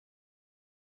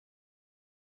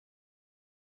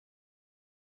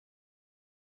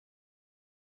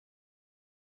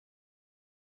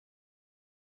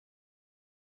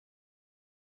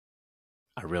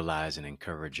I realize an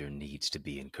encourager needs to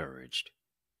be encouraged.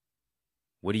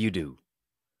 What do you do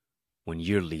when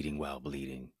you're leading while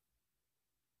bleeding?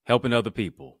 Helping other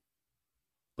people,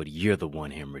 but you're the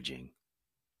one hemorrhaging.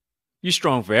 You're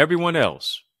strong for everyone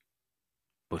else,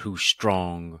 but who's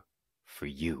strong for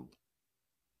you?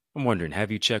 I'm wondering,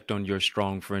 have you checked on your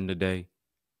strong friend today?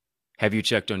 Have you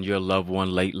checked on your loved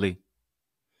one lately?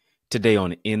 Today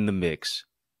on In the Mix,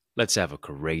 let's have a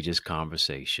courageous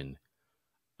conversation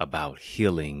about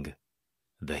healing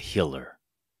the healer.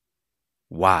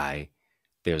 Why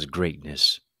there's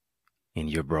greatness in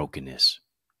your brokenness.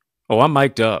 Oh, I'm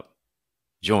mic'd up.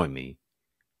 Join me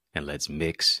and let's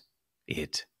mix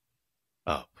it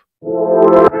up.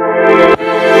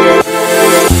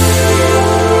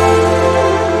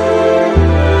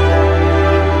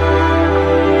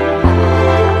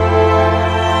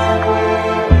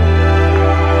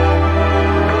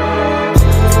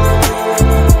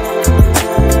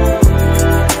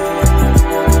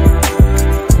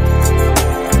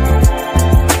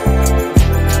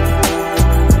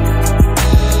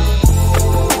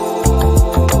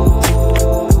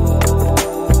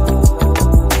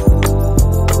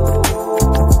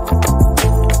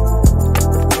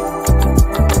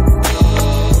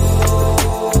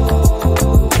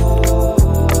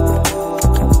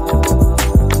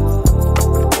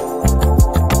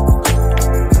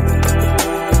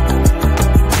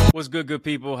 Good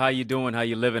people, how you doing? How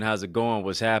you living? How's it going?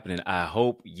 What's happening? I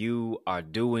hope you are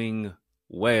doing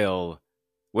well.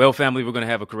 Well, family, we're going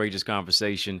to have a courageous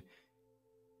conversation.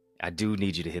 I do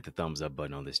need you to hit the thumbs up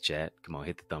button on this chat. Come on,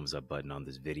 hit the thumbs up button on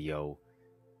this video.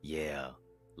 Yeah,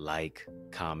 like,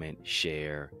 comment,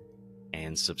 share,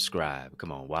 and subscribe.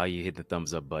 Come on, while you hit the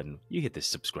thumbs up button, you hit the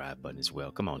subscribe button as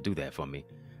well. Come on, do that for me.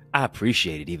 I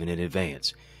appreciate it even in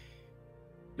advance.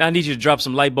 Now I need you to drop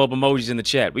some light bulb emojis in the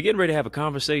chat. We're getting ready to have a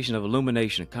conversation of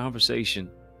illumination, a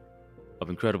conversation of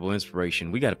incredible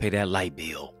inspiration. We got to pay that light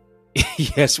bill.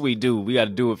 Yes, we do. We got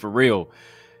to do it for real.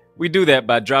 We do that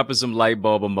by dropping some light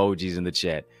bulb emojis in the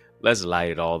chat. Let's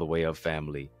light it all the way up,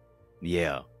 family.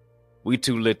 Yeah, we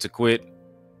too lit to quit.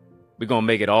 We're going to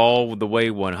make it all the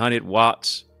way 100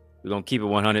 watts. We're going to keep it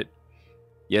 100.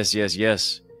 Yes, yes,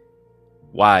 yes.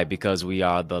 Why? Because we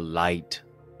are the light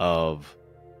of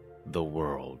the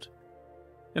world.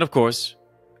 And of course,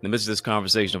 in the midst of this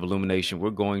conversation of illumination, we're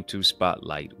going to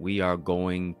spotlight. We are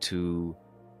going to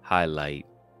highlight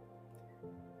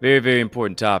very, very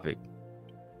important topic,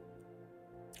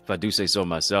 if I do say so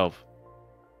myself,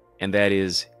 and that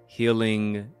is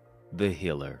healing the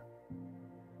healer.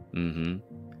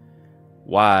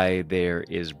 Why there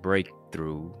is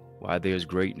breakthrough, why there's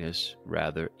greatness,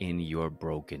 rather, in your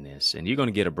brokenness. And you're going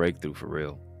to get a breakthrough for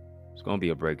real. It's going to be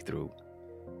a breakthrough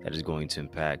that is going to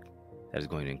impact, that is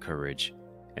going to encourage,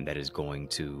 and that is going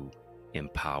to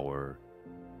empower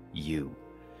you.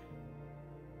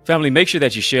 Family, make sure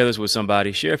that you share this with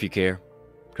somebody. Share if you care.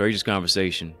 Courageous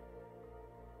conversation.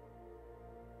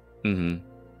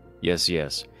 Yes,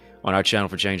 yes. On our channel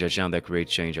for change, our channel that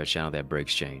creates change, our channel that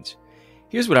breaks chains.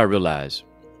 Here's what I realize.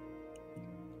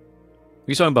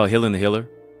 We're talking about healing the healer.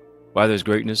 Why there's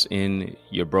greatness in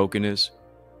your brokenness.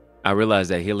 I realize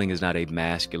that healing is not a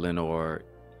masculine or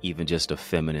even just a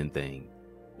feminine thing.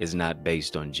 It's not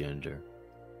based on gender.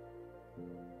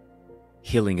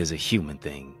 Healing is a human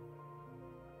thing.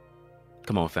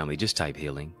 Come on, family, just type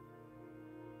healing.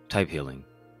 Type healing.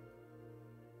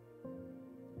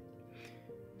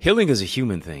 Healing is a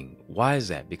human thing. Why is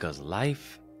that? Because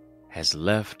life has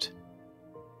left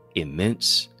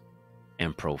immense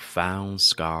and profound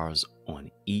scars on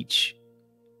each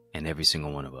and every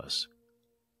single one of us.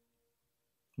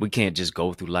 We can't just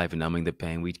go through life numbing the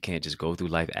pain. We can't just go through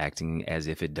life acting as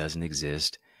if it doesn't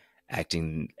exist,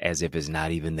 acting as if it's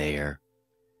not even there,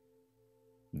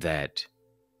 that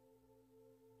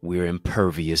we're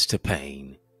impervious to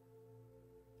pain,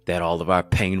 that all of our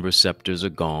pain receptors are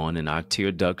gone and our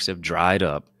tear ducts have dried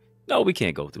up. No, we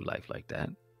can't go through life like that.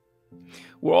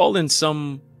 We're all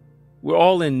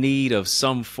in need of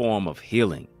some form of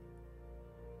healing.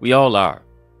 We all are.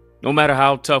 No matter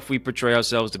how tough we portray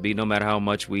ourselves to be, no matter how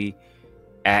much we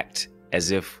act as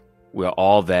if we're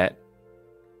all that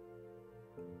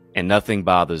and nothing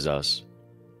bothers us,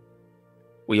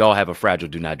 we all have a fragile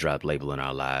do not drop label in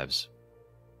our lives.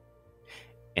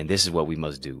 And this is what we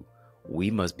must do. We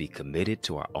must be committed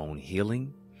to our own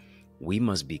healing. We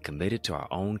must be committed to our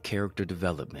own character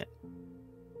development.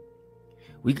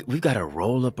 We've got to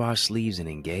roll up our sleeves and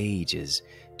engage, as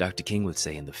Dr. King would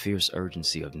say, in the fierce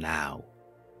urgency of now.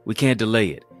 We can't delay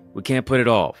it. We can't put it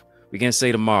off. We can't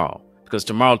say tomorrow, because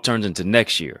tomorrow turns into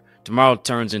next year. Tomorrow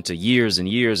turns into years and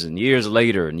years and years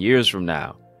later and years from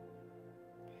now.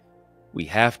 We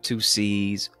have to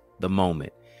seize the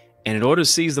moment. And in order to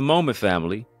seize the moment,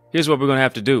 family, here's what we're going to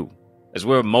have to do. As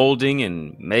we're molding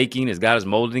and making, as God is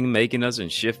molding and making us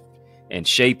and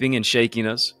shaping and shaking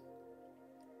us,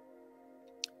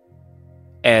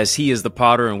 as he is the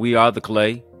potter and we are the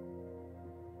clay.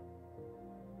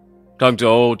 Talking to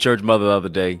an old church mother the other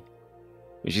day,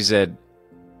 and she said,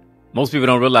 most people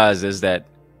don't realize this, that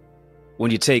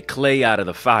when you take clay out of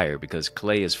the fire, because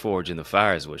clay is forged in the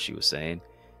fire is what she was saying.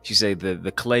 She said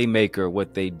the clay maker,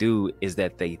 what they do is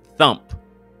that they thump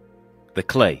the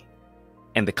clay,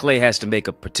 and the clay has to make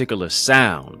a particular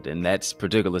sound, and that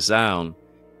particular sound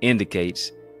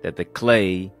indicates that the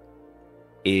clay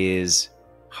is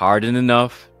hardened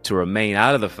enough to remain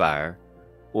out of the fire,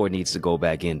 or it needs to go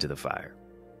back into the fire.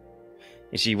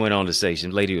 And she went on to say,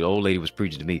 the old lady was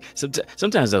preaching to me.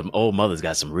 Sometimes the old mother's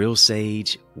got some real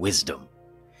sage wisdom.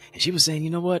 And she was saying, you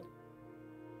know what?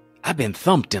 I've been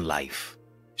thumped in life.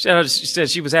 She said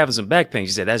she was having some back pain.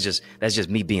 She said, that's just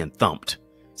me being thumped.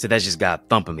 She said, that's just God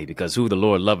thumping me, because who the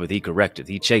Lord loveth, he correcteth,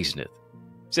 he chasteneth.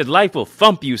 She said, life will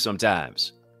thump you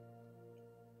sometimes.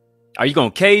 Are you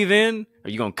going to cave in? Are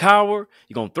you going to cower?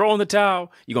 You going to throw in the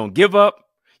towel? You going to give up?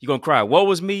 You going to cry, woe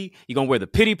is me? You going to wear the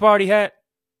pity party hat?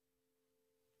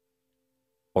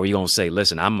 Or you going to say,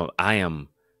 listen, I am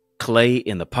clay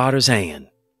in the potter's hand.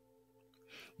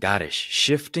 God is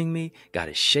shifting me. God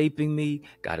is shaping me.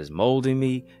 God is molding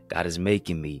me. God is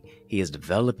making me. He is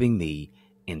developing me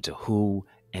into who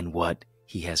and what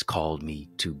he has called me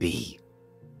to be.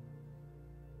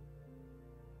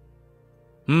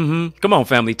 Come on,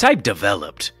 family. Type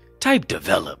developed. Type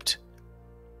developed.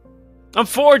 I'm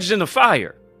forged in the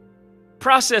fire.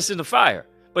 Processed in the fire.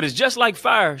 But it's just like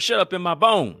fire shut up in my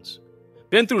bones.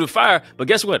 Been through the fire, but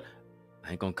guess what?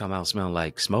 I ain't gonna come out smelling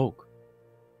like smoke.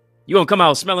 You gonna come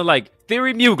out smelling like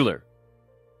Theory Mugler.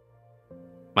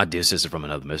 My dear sister from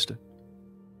another mister.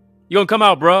 You gonna come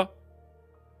out, bruh,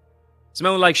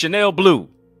 smelling like Chanel Blue.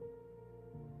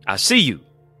 I see you.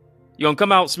 You gonna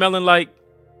come out smelling like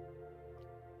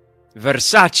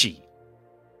Versace.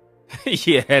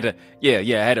 Yeah, had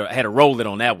to roll it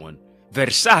on that one.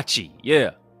 Versace,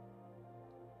 yeah.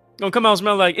 Gonna come out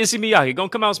smelling like Issey Miyake. Gonna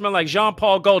come out smelling like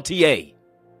Jean-Paul Gaultier.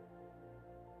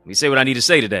 Let me say what I need to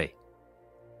say today.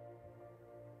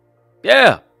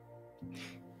 Yeah.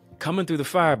 Coming through the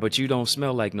fire, but you don't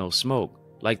smell like no smoke.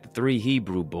 Like the 3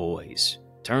 Hebrew boys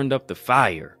turned up the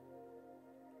fire.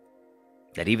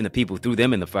 That even the people who threw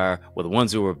them in the fire were the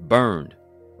ones who were burned,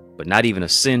 but not even a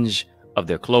singe of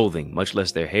their clothing, much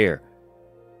less their hair,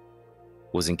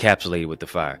 was encapsulated with the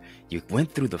fire. You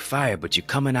went through the fire, but you're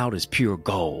coming out as pure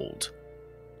gold.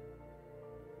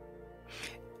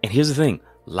 And here's the thing.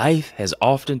 Life has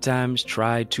oftentimes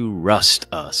tried to rust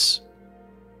us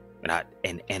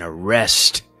and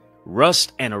arrest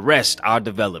our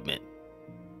development.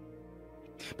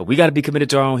 But we got to be committed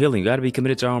to our own healing. We got to be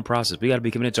committed to our own process. We got to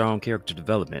be committed to our own character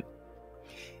development.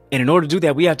 And in order to do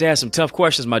that, we have to ask some tough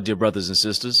questions, my dear brothers and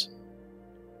sisters.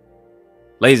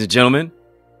 Ladies and gentlemen,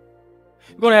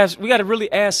 we got to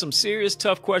really ask some serious,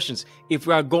 tough questions if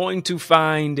we are going to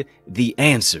find the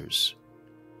answers.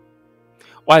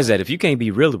 Why is that? If you can't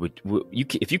be real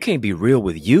if you can't be real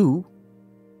with you,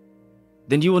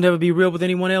 then you will never be real with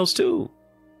anyone else too.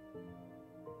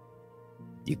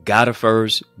 You gotta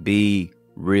first be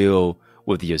real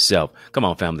with yourself. Come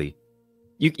on, family.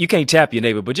 You can't tap your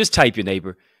neighbor, but just type your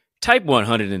neighbor. Type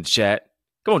 100 in the chat.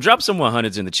 Come on, drop some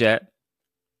 100s in the chat.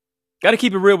 Got to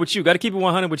keep it real with you. Got to keep it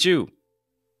 100 with you.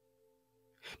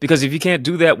 Because if you can't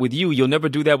do that with you, you'll never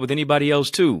do that with anybody else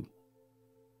too.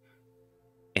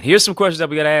 And here's some questions that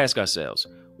we got to ask ourselves.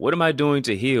 What am I doing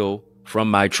to heal from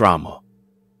my trauma?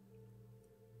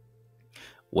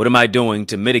 What am I doing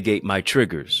to mitigate my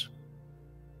triggers?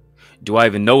 Do I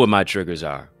even know what my triggers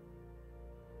are?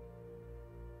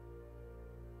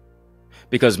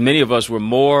 Because many of us were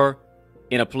more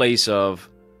in a place of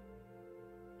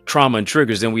trauma and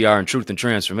triggers than we are in truth and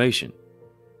transformation.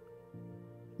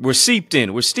 We're steeped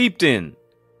in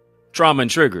trauma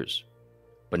and triggers,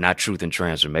 but not truth and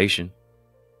transformation.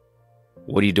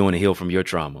 What are you doing to heal from your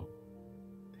trauma?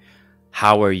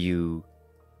 How are you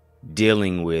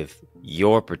dealing with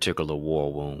your particular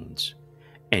war wounds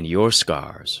and your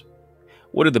scars?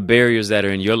 What are the barriers that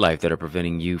are in your life that are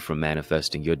preventing you from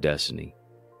manifesting your destiny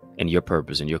and your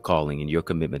purpose and your calling and your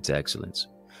commitment to excellence?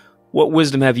 What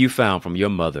wisdom have you found from your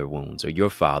mother wounds or your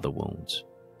father wounds?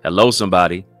 Hello,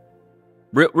 somebody.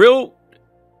 Real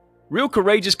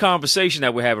courageous conversation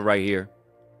that we're having right here.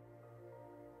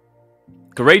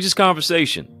 Courageous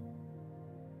conversation.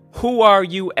 Who are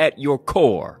you at your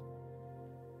core?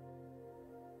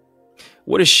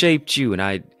 What has shaped you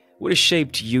what has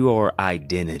shaped your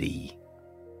identity?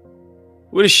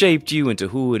 What has shaped you into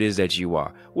who it is that you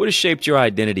are? What has shaped your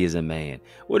identity as a man?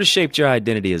 What has shaped your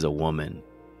identity as a woman?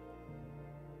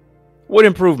 What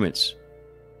improvements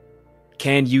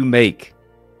can you make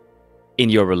in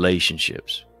your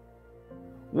relationships?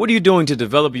 What are you doing to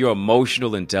develop your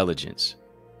emotional intelligence?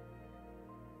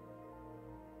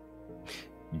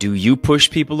 Do you push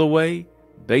people away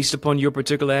based upon your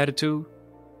particular attitude?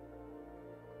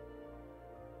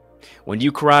 When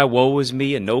you cry, woe is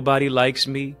me, and nobody likes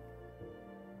me,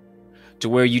 to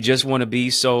where you just want to be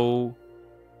so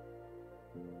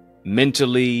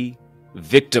mentally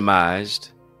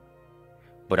victimized,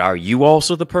 but are you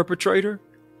also the perpetrator?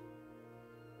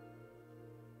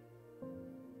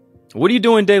 What are you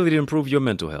doing daily to improve your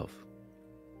mental health?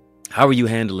 How are you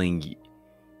handling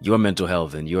your mental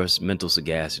health and your mental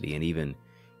sagacity and even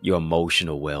your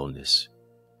emotional wellness?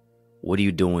 What are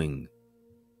you doing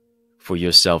for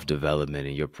your self-development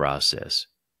and your process?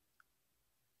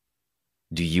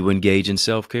 Do you engage in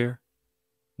self-care?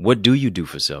 What do you do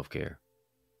for self-care?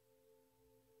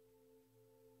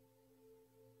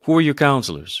 Who are your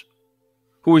counselors?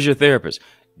 Who is your therapist?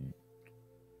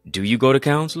 Do you go to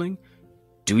counseling?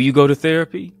 Do you go to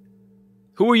therapy?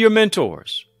 Who are your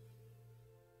mentors?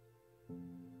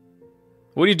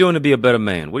 What are you doing to be a better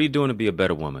man? What are you doing to be a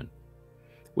better woman?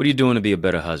 What are you doing to be a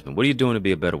better husband? What are you doing to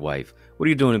be a better wife? What are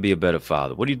you doing to be a better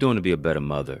father? What are you doing to be a better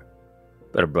mother,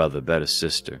 better brother, better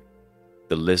sister?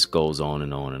 The list goes on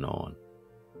and on and on.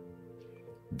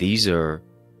 These are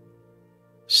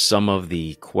some of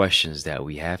the questions that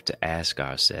we have to ask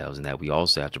ourselves and that we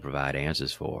also have to provide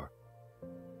answers for.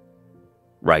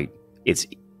 Right?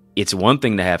 It's one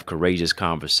thing to have courageous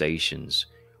conversations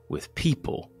with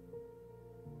people,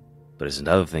 but it's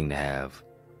another thing to have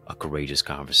a courageous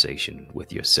conversation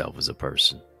with yourself as a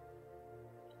person.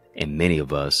 And many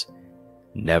of us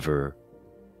never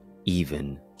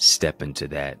even step into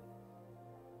that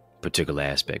particular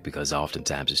aspect because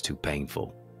oftentimes it's too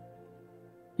painful.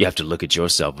 You have to look at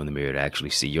yourself in the mirror to actually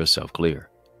see yourself clear.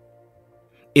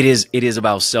 It is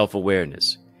about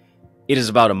self-awareness. It is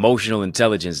about emotional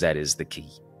intelligence that is the key.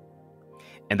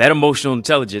 And that emotional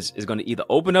intelligence is going to either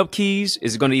open up keys,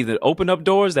 is going to either open up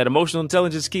doors. That emotional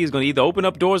intelligence key is going to either open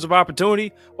up doors of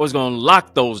opportunity or it's going to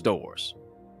lock those doors.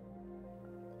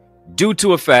 Due to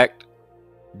the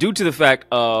fact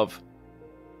of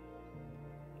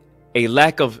a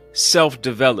lack of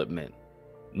self-development,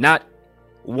 not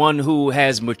one who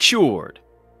has matured.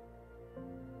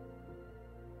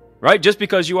 Right? Just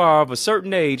because you are of a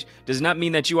certain age does not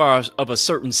mean that you are of a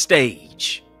certain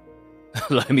stage.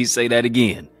 Let me say that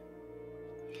again.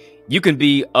 You can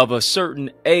be of a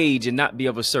certain age and not be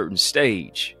of a certain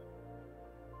stage.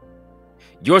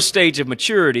 Your stage of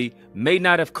maturity may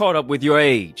not have caught up with your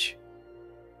age.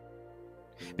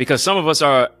 Because some of us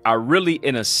are really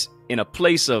in a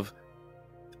place of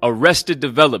arrested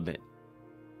development.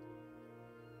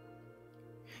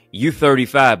 You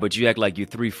 35, but you act like you're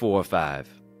 3, 4, or 5.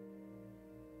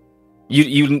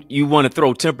 You want to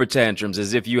throw temper tantrums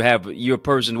as if you're a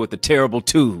person with the terrible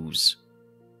twos.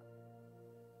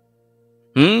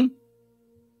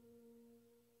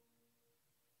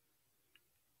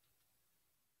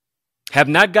 Have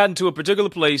not gotten to a particular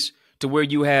place to where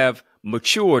you have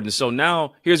matured. And so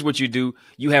now here's what you do.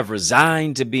 You have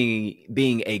resigned to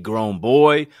being a grown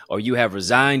boy, or you have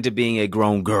resigned to being a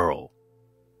grown girl.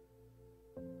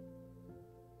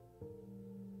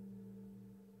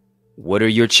 What are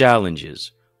your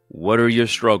challenges? What are your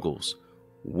struggles?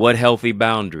 What healthy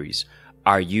boundaries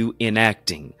are you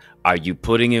enacting? Are you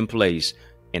putting in place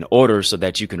in order so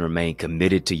that you can remain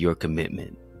committed to your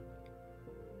commitment?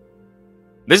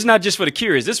 This is not just for the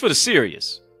curious. This is for the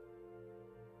serious.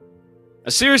 I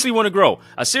seriously want to grow.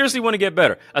 I seriously want to get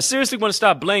better. I seriously want to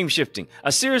stop blame shifting. I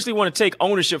seriously want to take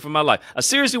ownership for my life. I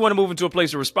seriously want to move into a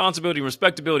place of responsibility,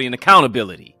 respectability, and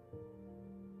accountability.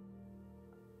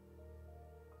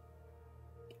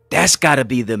 That's got to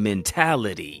be the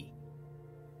mentality.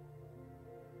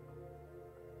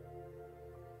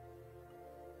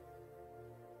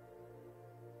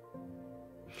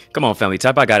 Come on, family.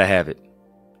 Type, I gotta have it.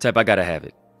 Type, I gotta have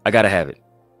it. I gotta have it.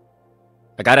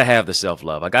 I gotta have the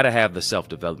self-love. I gotta have the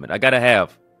self-development. I gotta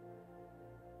have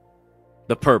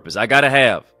the purpose. I gotta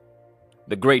have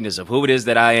the greatness of who it is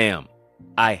that I am.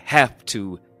 I have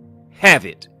to have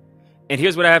it. And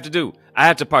here's what I have to do. I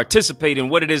have to participate in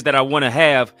what it is that I want to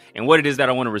have and what it is that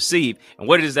I want to receive and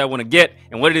what it is that I want to get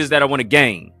and what it is that I want to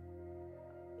gain.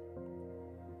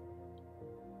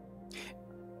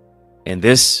 And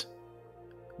this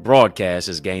broadcast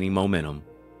is gaining momentum.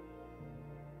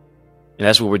 And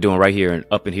that's what we're doing right here and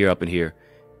up in here,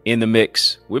 in the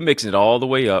mix. We're mixing it all the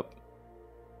way up.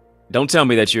 Don't tell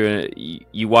me that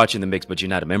you watching the mix, but you're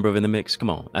not a member of In the Mix. Come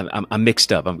on, I'm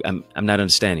mixed up. I'm not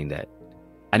understanding that.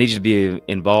 I need you to be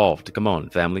involved. Come on,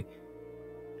 family.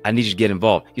 I need you to get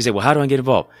involved. You say, well, how do I get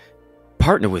involved?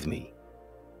 Partner with me.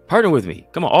 Partner with me.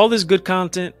 Come on, all this good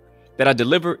content that I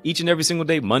deliver each and every single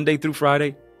day, Monday through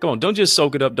Friday. Come on, don't just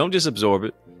soak it up. Don't just absorb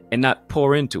it and not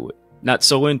pour into it, not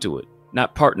sow into it,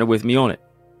 not partner with me on it.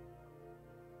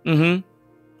 And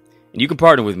you can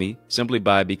partner with me simply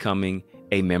by becoming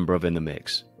a member of In the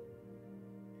Mix.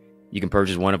 You can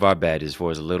purchase one of our badges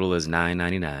for as little as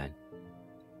 $9.99.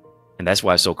 And that's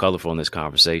why it's so colorful in this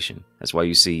conversation. That's why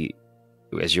you see,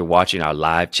 as you're watching our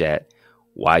live chat,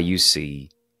 why you see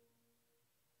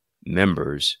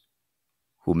members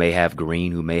who may have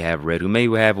green, who may have red, who may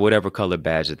have whatever color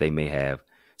badge that they may have,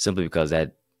 simply because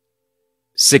that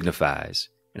signifies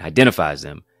and identifies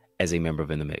them as a member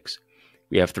of In the Mix.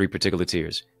 We have 3 particular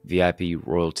tiers: VIP,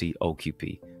 Royalty,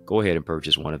 OQP. Go ahead and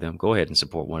purchase one of them. Go ahead and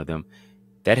support one of them.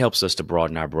 That helps us to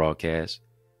broaden our broadcast.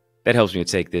 That helps me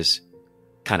to take this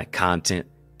kind of content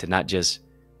to not just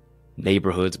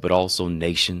neighborhoods, but also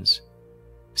nations,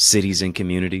 cities and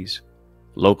communities,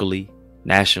 locally,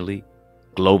 nationally,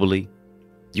 globally.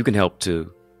 You can help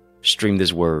to stream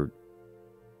this word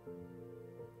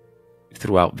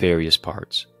throughout various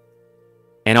parts,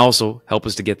 and also help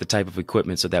us to get the type of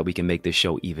equipment so that we can make this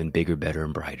show even bigger, better,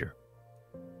 and brighter.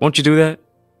 Won't you do that?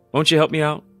 Won't you help me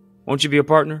out? Won't you be a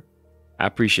partner? I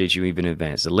appreciate you even in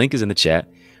advance. The link is in the chat.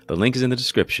 The link is in the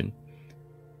description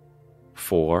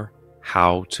for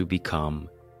how to become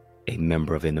a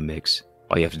member of In the Mix.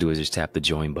 All you have to do is just tap the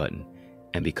join button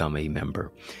and become a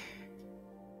member.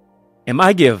 And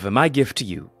my gift to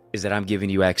you is that I'm giving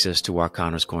you access to our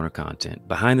Connor's Corner content,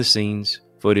 behind the scenes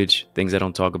footage, things I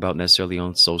don't talk about necessarily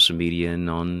on social media and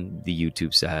on the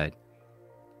YouTube side,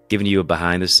 giving you a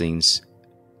behind the scenes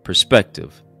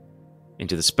perspective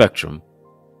into the spectrum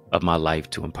of my life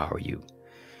to empower you.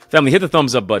 Family, hit the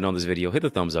thumbs up button on this video. Hit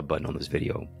the thumbs up button on this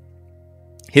video.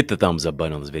 Hit the thumbs up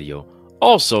button on this video.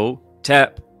 Also,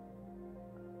 tap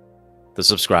the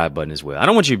subscribe button as well. I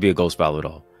don't want you to be a ghost follower at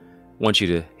all. I want you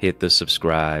to hit the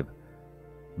subscribe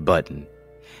button.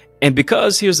 And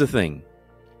because here's the thing,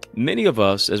 many of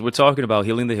us, as we're talking about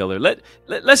healing the healer,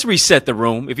 let's reset the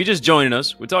room. If you're just joining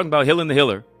us, we're talking about healing the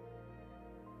healer.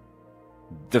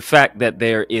 The fact that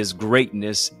there is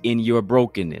greatness in your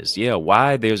brokenness. Yeah,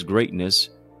 why there's greatness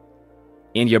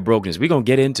in your brokenness. We're going to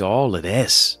get into all of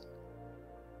this.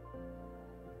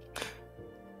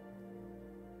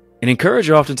 An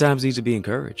encourager oftentimes needs to be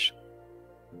encouraged.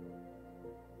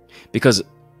 Because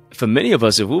for many of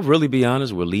us, if we'll really be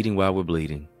honest, we're leading while we're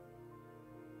bleeding.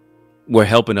 We're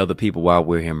helping other people while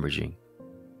we're hemorrhaging.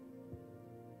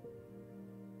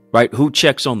 Right? Who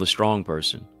checks on the strong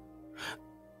person?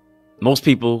 Most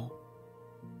people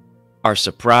are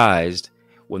surprised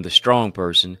when the strong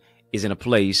person is in a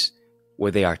place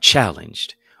where they are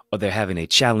challenged or they're having a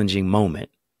challenging moment.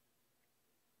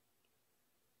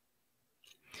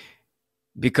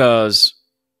 Because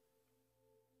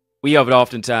we have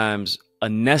oftentimes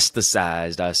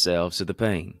anesthetized ourselves to the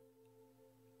pain.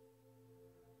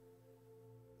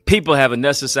 People have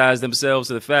anesthetized themselves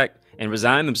to the fact and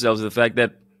resigned themselves to the fact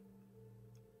that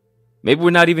maybe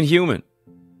we're not even human.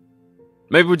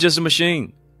 Maybe we're just a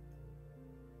machine.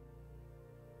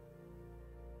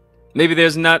 Maybe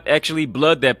there's not actually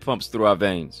blood that pumps through our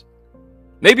veins.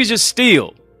 Maybe it's just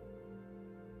steel.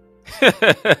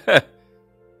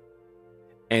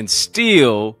 And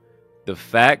still, the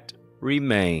fact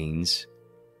remains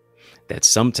that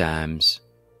sometimes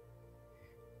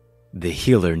the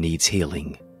healer needs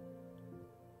healing.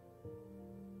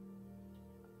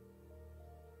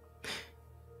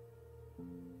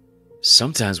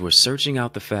 Sometimes we're searching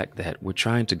out the fact that we're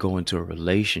trying to go into a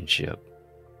relationship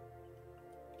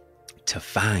to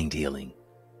find healing.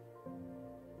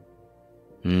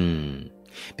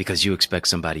 Because you expect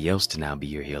somebody else to now be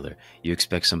your healer. You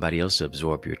expect somebody else to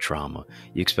absorb your trauma.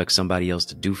 You expect somebody else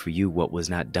to do for you what was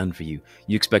not done for you.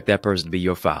 You expect that person to be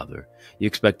your father. You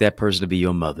expect that person to be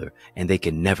your mother, and they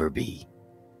can never be.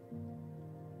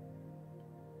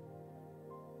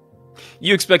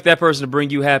 You expect that person to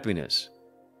bring you happiness.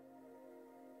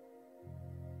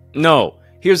 No,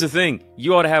 here's the thing.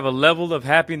 You ought to have a level of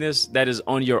happiness that is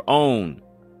on your own,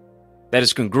 that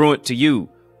is congruent to you,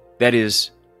 that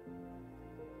is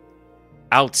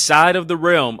outside of the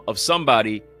realm of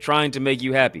somebody trying to make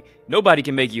you happy. Nobody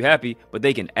can make you happy, but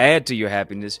they can add to your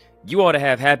happiness. You ought to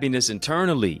have happiness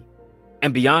internally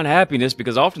and beyond happiness,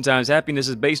 because oftentimes happiness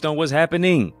is based on what's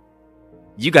happening.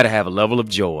 You got to have a level of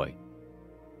joy.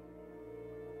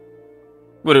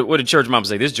 What did church mama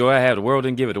say? This joy I have, the world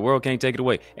didn't give it. The world can't take it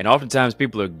away. And oftentimes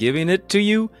people are giving it to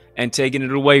you and taking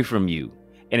it away from you.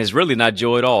 And it's really not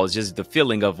joy at all. It's just the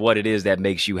feeling of what it is that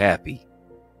makes you happy.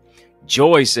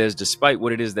 Joy says, despite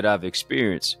what it is that I've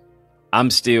experienced, I'm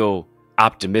still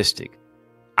optimistic.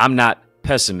 I'm not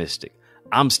pessimistic.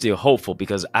 I'm still hopeful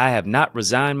because I have not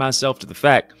resigned myself to the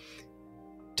fact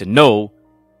to know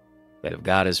that if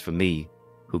God is for me,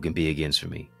 who can be against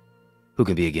me? Who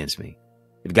can be against me?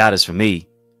 If God is for me,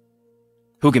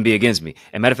 who can be against me?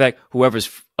 And matter of fact, whoever's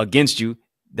against you,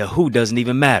 the who doesn't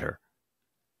even matter.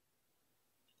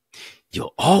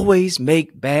 You'll always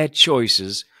make bad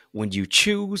choices when you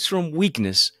choose from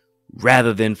weakness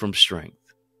rather than from strength.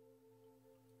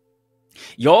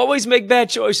 You always make bad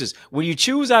choices when you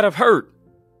choose out of hurt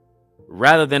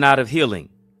rather than out of healing.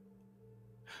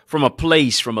 From a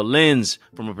place, from a lens,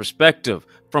 from a perspective,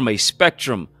 from a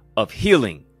spectrum of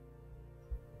healing.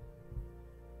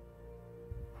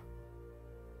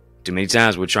 Too many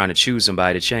times we're trying to choose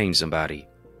somebody to change somebody.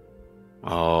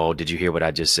 Oh, did you hear what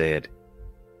I just said?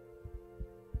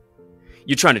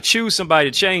 You're trying to choose somebody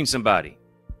to change somebody.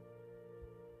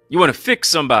 You want to fix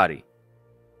somebody.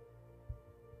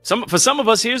 For some of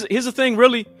us, here's the thing,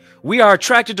 really. We are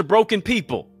attracted to broken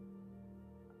people.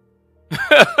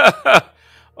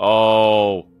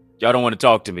 Oh, y'all don't want to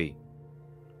talk to me.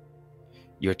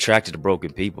 You're attracted to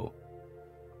broken people.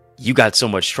 You got so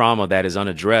much trauma that is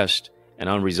unaddressed and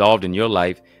unresolved in your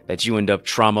life that you end up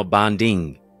trauma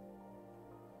bonding.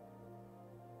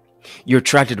 You're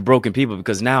attracted to broken people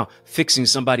because now fixing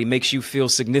somebody makes you feel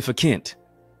significant.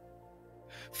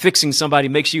 Fixing somebody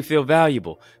makes you feel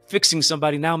valuable. Fixing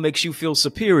somebody now makes you feel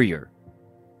superior.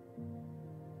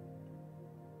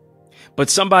 But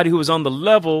somebody who is on the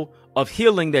level of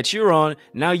healing that you're on,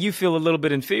 now you feel a little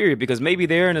bit inferior because maybe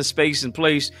they're in a space and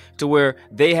place to where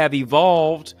they have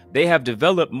evolved, they have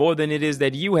developed more than it is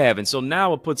that you have. And so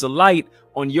now it puts a light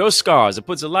on your scars. It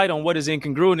puts a light on what is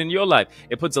incongruent in your life.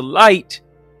 It puts a light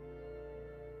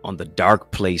on the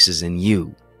dark places in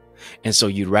you. And so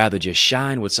you'd rather just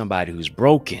shine with somebody who's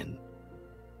broken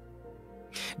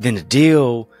than to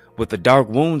deal with the dark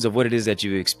wounds of what it is that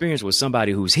you experienced with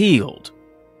somebody who's healed.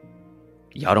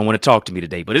 Y'all don't want to talk to me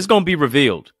today, but it's going to be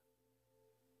revealed.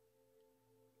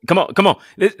 Come on.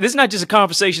 This is not just a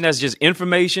conversation that's just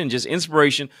information, just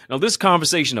inspiration. No, this is a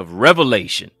conversation of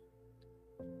revelation.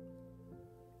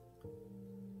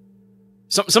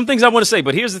 Some things I want to say,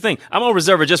 but here's the thing. I'm going to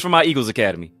reserve it just for my Eagles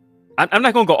Academy. I'm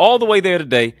not going to go all the way there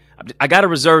today. I got to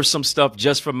reserve some stuff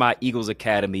just for my Eagles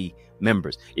Academy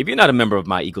members. If you're not a member of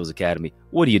my Eagles Academy,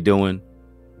 what are you doing?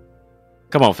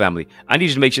 Come on, family. I need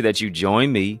you to make sure that you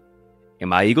join me in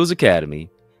my Eagles Academy,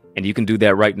 and you can do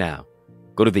that right now.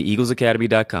 Go to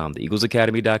theeaglesacademy.com,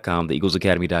 theeaglesacademy.com,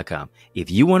 theeaglesacademy.com.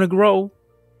 If you want to grow,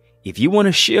 if you want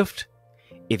to shift,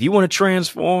 if you want to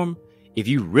transform, if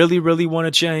you really, really want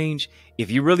to change, if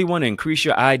you really want to increase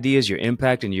your ideas, your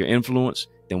impact, and your influence,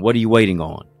 then what are you waiting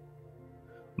on?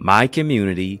 My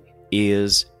community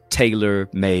is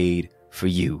tailor-made for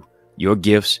you. Your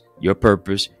gifts, your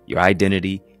purpose, your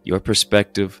identity, your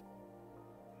perspective,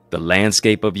 the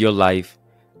landscape of your life.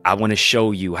 I want to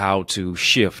show you how to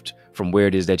shift from where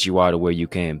it is that you are to where you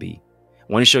can be.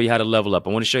 I want to show you how to level up.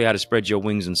 I want to show you how to spread your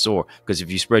wings and soar, because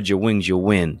if you spread your wings, you'll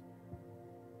win.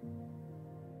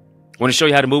 I want to show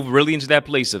you how to move really into that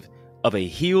place of a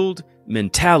healed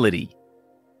mentality.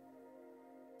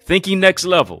 Thinking next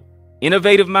level,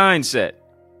 innovative mindset.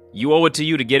 You owe it to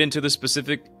you to get into the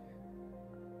specific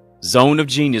zone of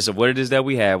genius of what it is that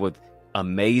we have with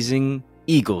amazing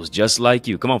eagles just like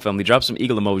you. Come on, family, drop some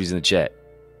eagle emojis in the chat.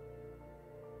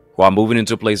 While moving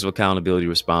into a place of accountability,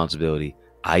 responsibility,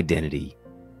 identity,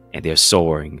 and they're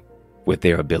soaring with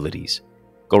their abilities.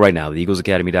 Go right now,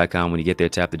 theeaglesacademy.com. When you get there,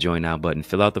 tap the join now button,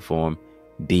 fill out the form,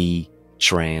 be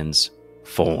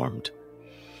transformed.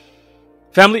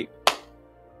 Family,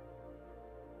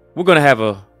 we're going to have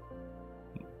a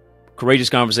courageous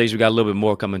conversation. We got a little bit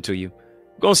more coming to you.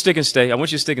 Go stick and stay. I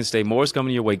want you to stick and stay. More is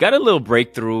coming your way. Got a little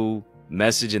breakthrough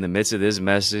message in the midst of this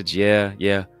message. Yeah.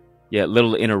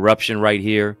 Little interruption right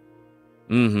here.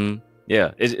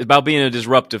 Yeah. It's about being a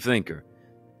disruptive thinker.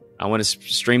 I want to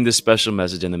stream this special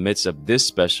message in the midst of this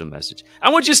special message.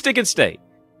 I want you to stick and stay.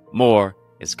 More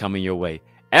is coming your way.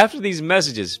 After these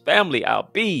messages, family, I'll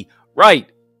be right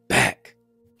back.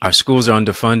 Our schools are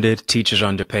underfunded, teachers are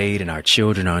underpaid, and our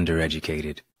children are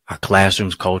undereducated. Our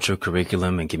classrooms, culture,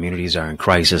 curriculum, and communities are in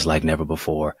crisis like never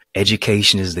before.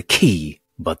 Education is the key,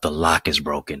 but the lock is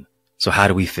broken. So how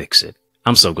do we fix it?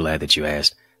 I'm so glad that you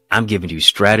asked. I'm giving you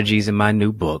strategies in my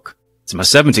new book. It's my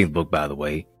 17th book, by the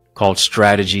way, called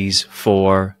Strategies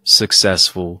for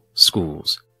Successful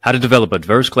Schools. How to Develop a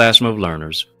Diverse Classroom of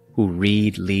Learners Who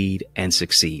Read, Lead, and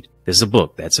Succeed. This is a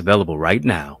book that's available right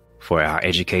now for our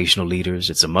educational leaders.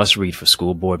 It's a must-read for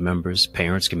school board members,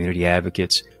 parents, community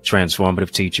advocates, transformative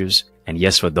teachers, and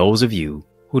yes, for those of you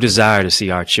who desire to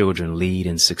see our children lead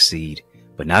and succeed.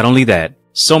 But not only that,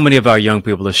 so many of our young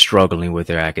people are struggling with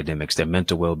their academics, their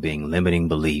mental well-being, limiting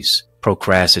beliefs,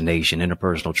 procrastination,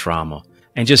 interpersonal trauma,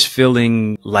 and just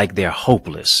feeling like they're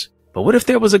hopeless. But what if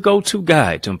there was a go-to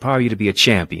guide to empower you to be a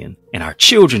champion and our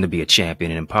children to be a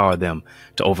champion and empower them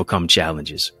to overcome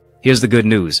challenges? Here's the good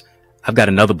news. I've got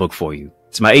another book for you.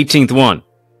 It's my 18th one.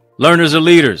 Learners are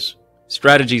Leaders,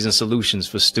 Strategies and Solutions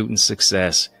for Student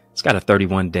Success. It's got a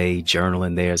 31-day journal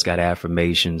in there. It's got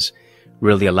affirmations,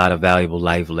 really a lot of valuable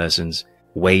life lessons,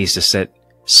 ways to set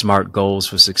smart goals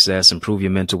for success, improve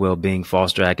your mental well-being,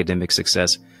 foster academic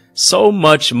success. So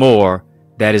much more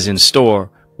that is in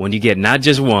store when you get not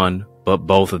just one, but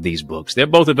both of these books. They're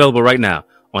both available right now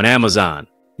on Amazon.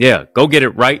 Yeah, go get it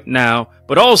right now.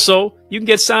 But also, you can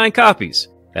get signed copies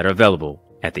that are available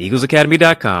at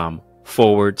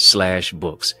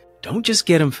theeaglesacademy.com/books. Don't just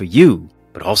get them for you,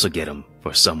 but also get them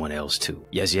for someone else too.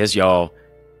 Yes, y'all.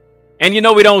 And you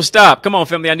know we don't stop. Come on,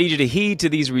 family. I need you to heed to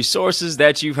these resources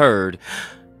that you've heard.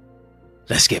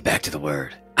 Let's get back to the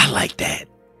word. I like that.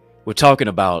 We're talking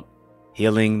about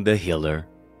healing the healer.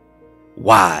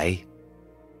 Why?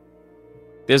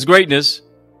 There's greatness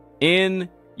in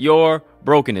your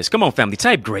brokenness. Come on, family.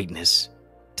 Type greatness.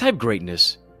 Type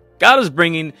greatness. God is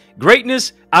bringing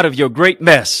greatness out of your great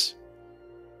mess.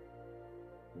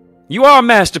 You are a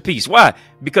masterpiece. Why?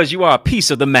 Because you are a piece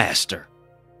of the master.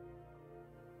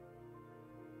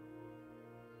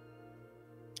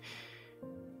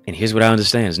 And here's what I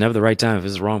understand. It's never the right time if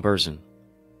it's the wrong person.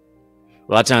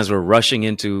 A lot of times we're rushing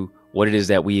into what it is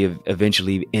that we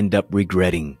eventually end up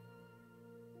regretting.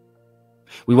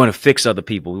 We want to fix other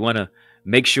people. We want to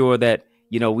make sure that,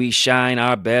 we shine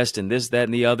our best and this, that,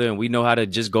 and the other, and we know how to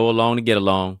just go along and get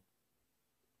along.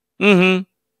 We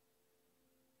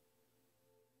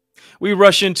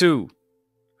rush into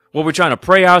what we're trying to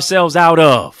pray ourselves out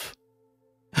of.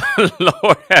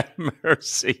 Lord have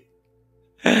mercy.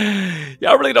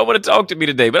 Y'all really don't want to talk to me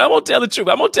today, but I'm going to tell the truth.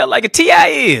 I'm going to tell like a T.I.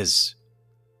 is.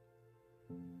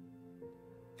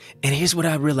 And here's what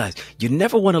I realized. You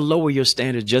never want to lower your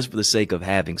standards just for the sake of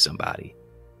having somebody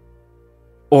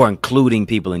or including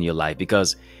people in your life.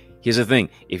 Because here's the thing.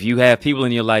 If you have people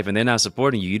in your life and they're not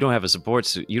supporting you, you don't have a support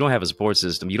system. You don't have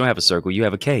a circle. You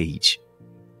have a cage.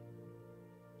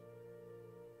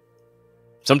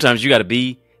 Sometimes you got to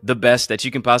be the best that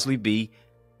you can possibly be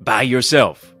by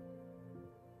yourself.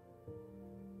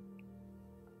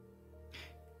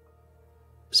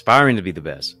 Aspiring to be the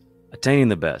best, attaining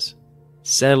the best,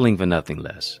 settling for nothing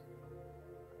less.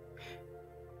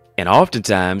 And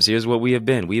oftentimes, here's what we have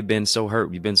been. We have been so hurt.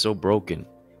 We've been so broken.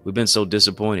 We've been so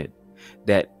disappointed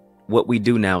that what we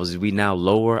do now is we now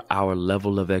lower our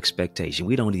level of expectation.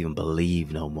 We don't even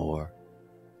believe no more.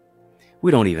 We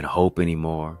don't even hope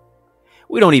anymore.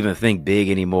 We don't even think big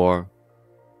anymore.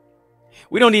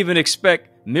 We don't even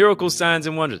expect miracles, signs,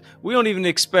 and wonders. We don't even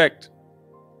expect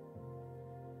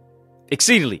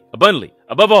exceedingly, abundantly,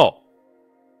 above all,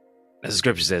 as the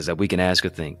scripture says, that we can ask or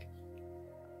think.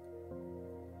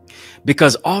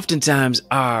 Because oftentimes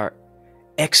our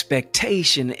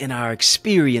expectation and our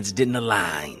experience didn't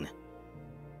align.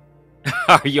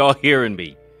 Are y'all hearing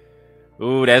me?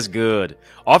 Ooh, that's good.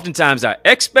 Oftentimes our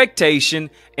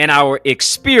expectation and our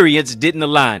experience didn't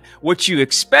align. What you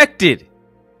expected,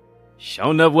 sure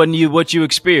enough, wasn't what you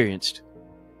experienced.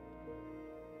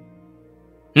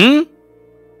 You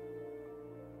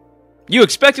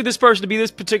expected this person to be this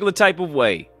particular type of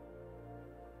way,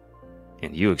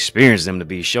 and you experienced them to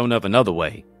be shown up another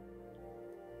way.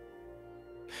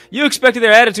 You expected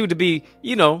their attitude to be,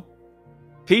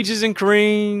 peaches and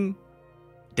cream,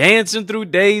 dancing through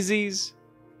daisies,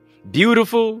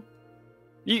 beautiful.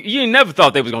 You never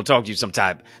thought they was gonna talk to you some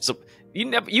type. So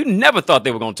you never thought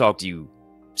they were gonna talk to you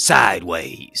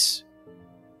sideways.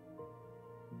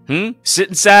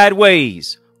 Sitting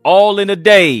sideways, all in a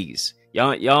daze.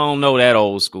 Y'all don't know that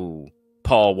old school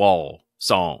Paul Wall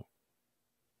song.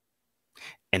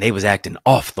 And they was acting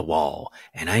off the wall.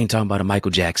 And I ain't talking about a Michael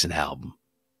Jackson album.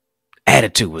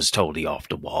 Attitude was totally off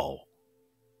the wall.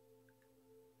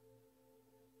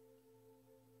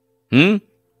 And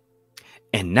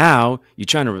now you're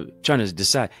trying to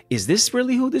decide, is this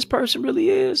really who this person really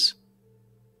is?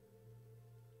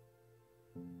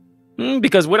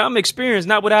 Because what I'm experiencing is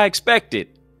not what I expected.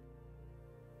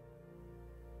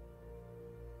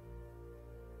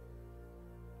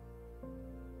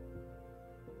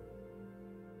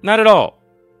 Not at all.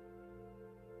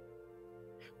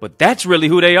 But that's really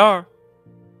who they are.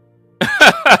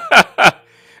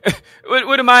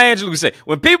 What did Maya Angelou say?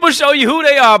 When people show you who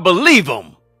they are, believe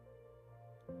them.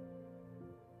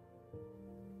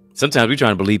 Sometimes we're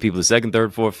trying to believe people the second,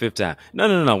 third, fourth, fifth time.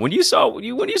 No. When you saw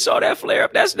that flare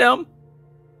up, that's them.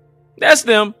 That's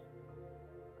them.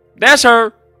 That's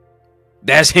her.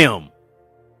 That's him.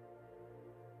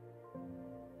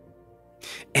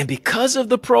 And because of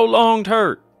the prolonged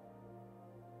hurt,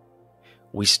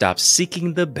 we stop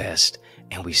seeking the best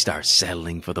and we start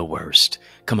settling for the worst.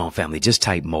 Come on, family, just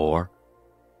type more.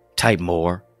 Type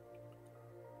more.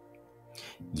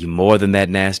 You're more than that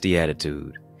nasty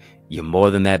attitude. You're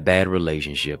more than that bad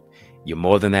relationship. You're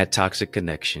more than that toxic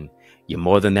connection. You're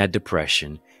more than that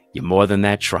depression. You're more than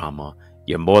that trauma.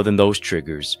 You're more than those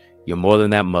triggers. You're more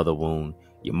than that mother wound.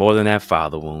 You're more than that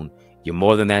father wound. You're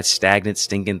more than that stagnant,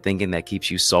 stinking thinking that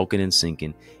keeps you sulking and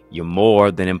sinking. You're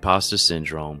more than imposter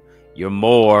syndrome. You're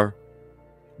more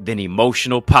than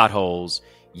emotional potholes.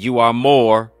 You are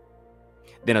more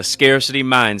than a scarcity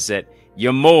mindset.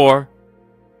 You're more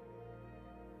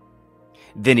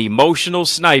than emotional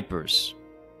snipers.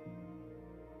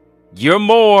 You're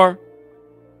more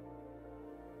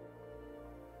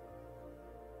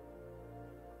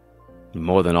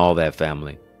than all that,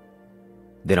 family.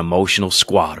 Than emotional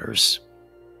squatters.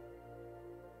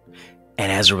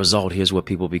 And as a result, here's what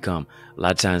people become. A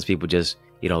lot of times people just,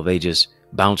 they just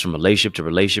bounce from relationship to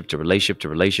relationship to relationship to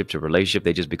relationship to relationship.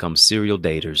 They just become serial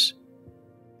daters.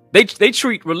 They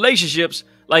treat relationships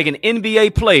like an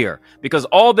NBA player because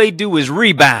all they do is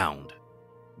rebound.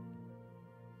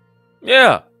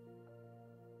 Yeah.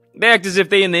 They act as if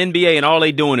they're in the NBA and all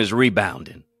they doing is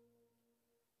rebounding.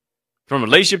 From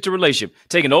relationship to relationship,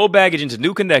 taking old baggage into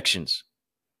new connections.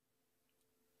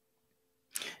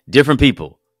 Different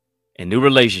people and new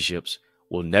relationships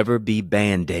will never be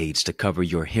band-aids to cover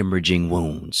your hemorrhaging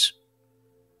wounds.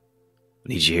 I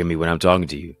need you to hear me when I'm talking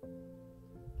to you.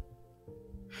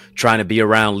 Trying to be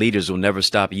around leaders will never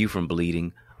stop you from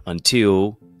bleeding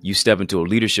until you step into a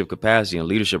leadership capacity and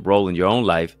leadership role in your own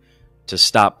life to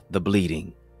stop the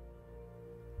bleeding.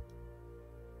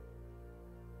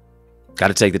 Got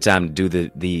to take the time to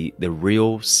do the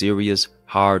real serious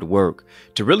hard work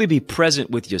to really be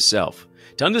present with yourself,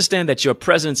 to understand that your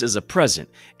presence is a present.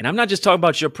 And I'm not just talking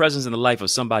about your presence in the life of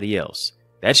somebody else.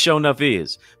 That sure enough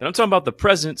is. But I'm talking about the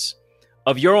presence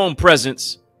of your own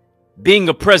presence being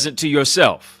a present to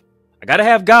yourself. I got to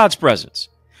have God's presence,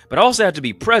 but I also have to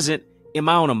be present in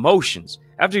my own emotions.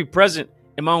 I have to be present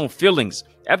in my own feelings.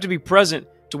 I have to be present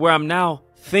to where I'm now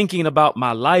thinking about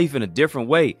my life in a different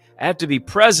way. I have to be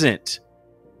present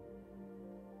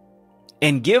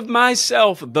and give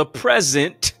myself the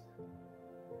present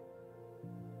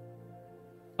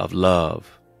of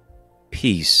love,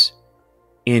 peace,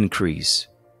 increase,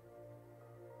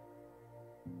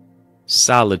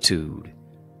 solitude,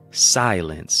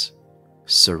 silence,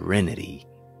 serenity.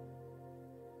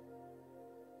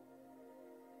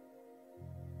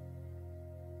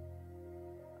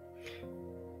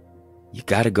 You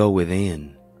got to go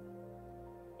within,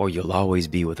 or you'll always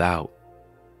be without.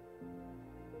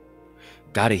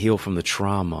 Got to heal from the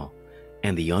trauma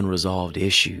and the unresolved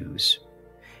issues.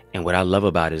 And what I love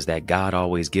about it is that God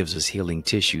always gives us healing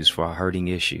tissues for our hurting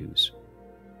issues.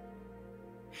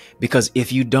 Because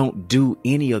if you don't do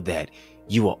any of that,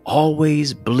 you will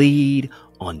always bleed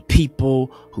on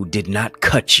people who did not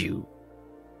cut you.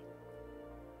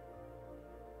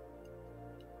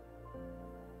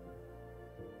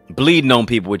 Bleeding on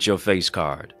people with your face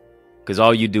card. Because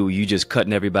all you do, you just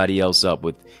cutting everybody else up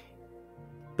with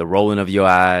the rolling of your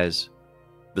eyes,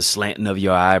 the slanting of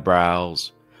your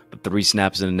eyebrows, the 3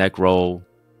 snaps in the neck roll.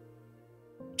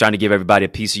 Trying to give everybody a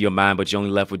piece of your mind, but you're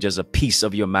only left with just a piece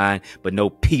of your mind, but no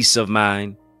peace of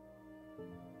mind.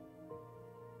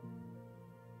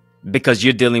 Because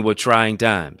you're dealing with trying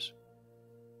times.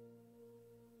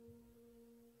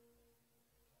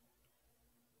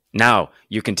 Now,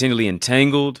 you're continually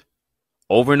entangled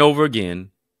over and over again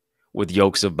with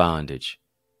yokes of bondage.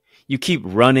 You keep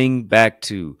running back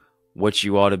to what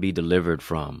you ought to be delivered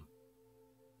from.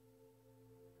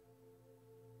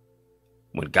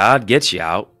 When God gets you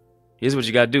out, here's what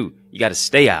you got to do. You got to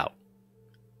stay out.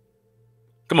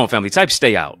 Come on, family, type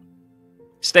stay out.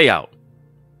 Stay out.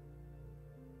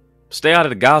 Stay out of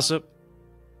the gossip.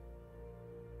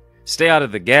 Stay out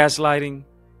of the gaslighting.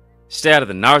 Stay out of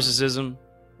the narcissism.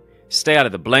 Stay out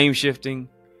of the blame shifting.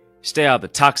 Stay out of the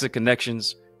toxic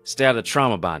connections. Stay out of the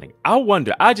trauma bonding.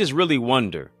 I just really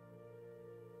wonder,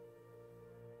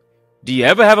 do you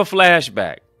ever have a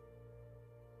flashback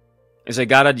and say,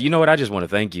 God, you know what? I just want to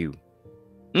thank you.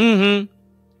 Come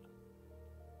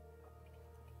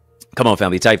on,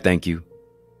 family, type thank you.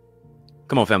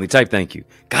 Come on, family, type thank you.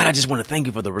 God, I just want to thank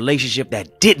you for the relationship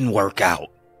that didn't work out.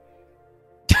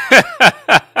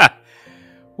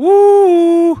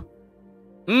 Woo.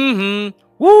 Mm-hmm.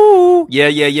 Woo.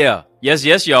 Yeah.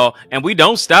 Yes, y'all. And we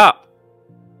don't stop.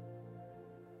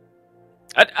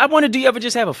 I wonder, do you ever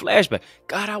just have a flashback?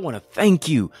 God, I want to thank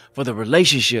you for the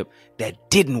relationship that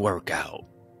didn't work out.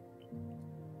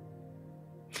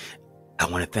 I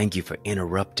want to thank you for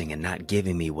interrupting and not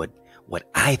giving me what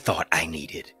I thought I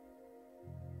needed,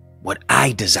 what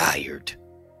I desired.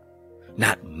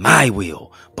 Not my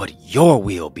will, but your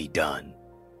will be done.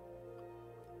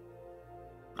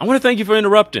 I want to thank you for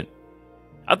interrupting.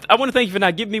 I want to thank you for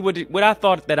not giving me what I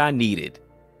thought that I needed.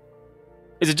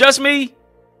 Is it just me?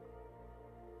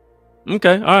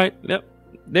 Okay, all right. Yep.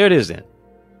 There it is then.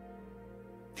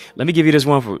 Let me give you this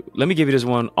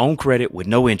one on credit with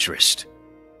no interest.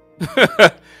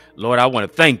 Lord, I want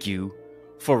to thank you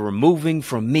for removing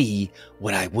from me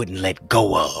what I wouldn't let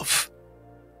go of.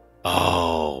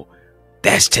 Oh,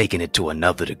 that's taking it to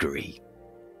another degree.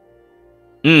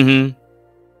 I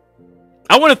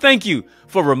want to thank you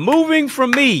for removing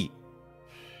from me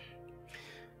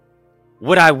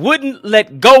what I wouldn't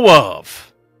let go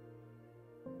of.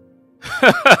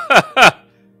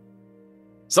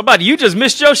 Somebody, you just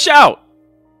missed your shout.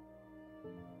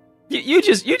 You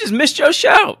just missed your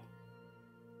shout.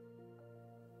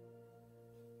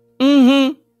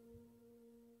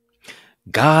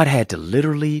 God had to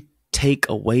literally take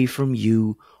away from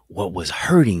you what was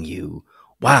hurting you.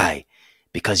 Why?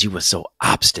 Because you were so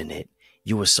obstinate.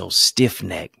 You were so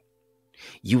stiff-necked.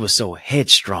 You were so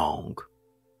headstrong.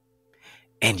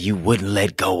 And you wouldn't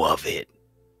let go of it.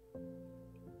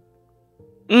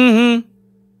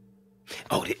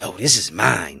 Oh, this is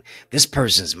mine. This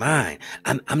person's mine.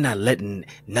 I'm not letting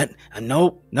nothing.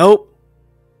 Nope.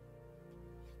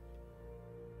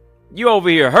 You over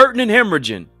here hurting and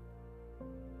hemorrhaging,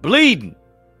 bleeding,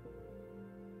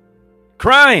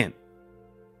 crying,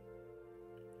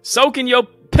 soaking your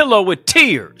pillow with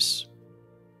tears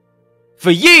for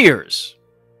years.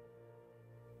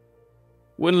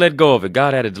 Wouldn't let go of it.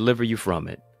 God had to deliver you from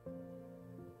it.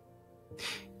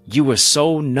 You were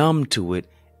so numb to it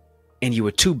and you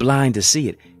were too blind to see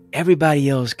it. Everybody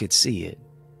else could see it.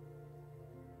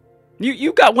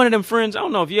 You got one of them friends. I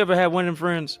don't know if you ever had one of them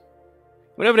friends.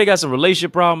 Whenever they got some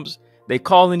relationship problems, they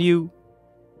calling you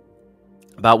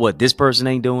about what this person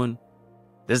ain't doing,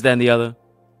 this, that, and the other.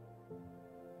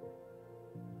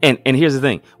 And here's the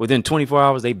thing. Within 24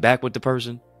 hours, they back with the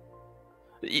person.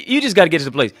 You just got to get to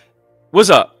the place. What's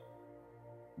up?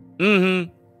 Now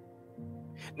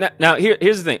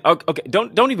here's the thing. Okay,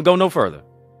 don't even go no further.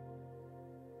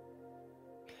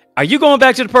 Are you going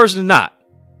back to the person or not?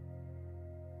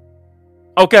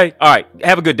 Okay, all right.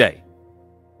 Have a good day.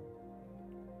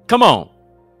 Come on.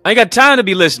 I ain't got time to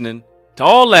be listening to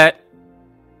all that.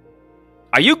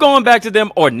 Are you going back to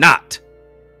them or not?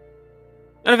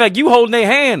 And in fact, you holding their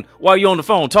hand while you're on the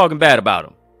phone talking bad about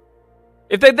them.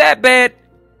 If they're that bad,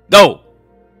 go.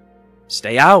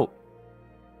 Stay out.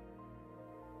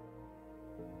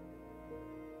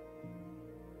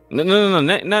 No. I'm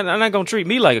not going to treat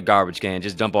me like a garbage can.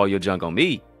 Just dump all your junk on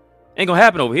me. Ain't going to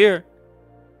happen over here.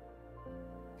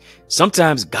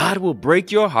 Sometimes God will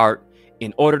break your heart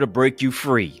in order to break you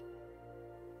free.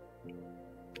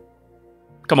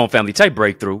 Come on, family, type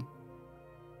breakthrough.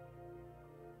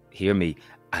 Hear me.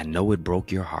 I know it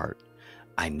broke your heart.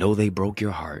 I know they broke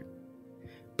your heart,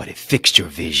 but it fixed your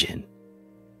vision.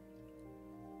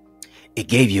 It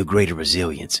gave you a greater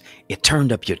resilience. It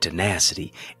turned up your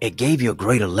tenacity. It gave you a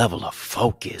greater level of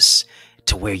focus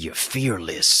to where you're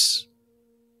fearless.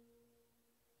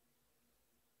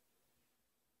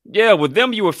 Yeah, with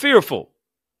them you were fearful.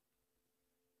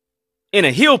 In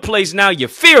a healed place now you're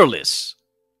fearless.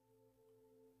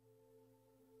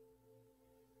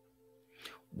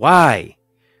 Why?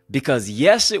 Because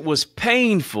yes, it was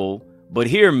painful, but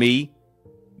hear me,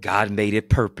 God made it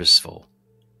purposeful.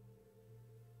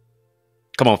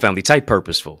 Come on, family, type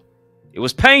purposeful. It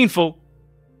was painful,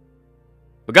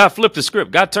 but God flipped the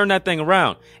script. God turned that thing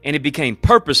around and it became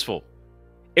purposeful.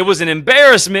 It was an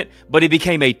embarrassment, but it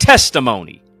became a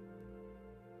testimony.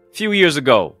 A few years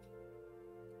ago,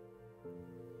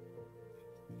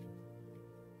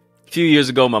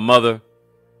 my mother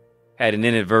had an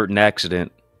inadvertent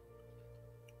accident.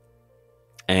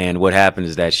 And what happened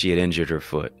is that she had injured her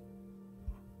foot.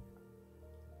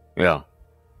 Yeah.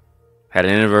 Had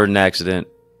an inadvertent accident.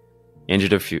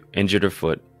 Injured her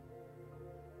foot.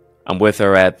 I'm with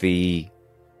her at the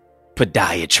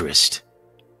podiatrist.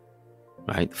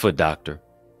 Right? Foot doctor.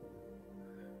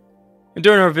 And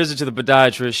during her visit to the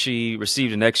podiatrist, she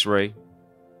received an x-ray.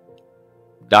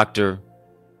 Doctor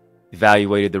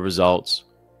evaluated the results,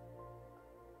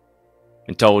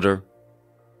 and told her,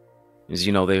 as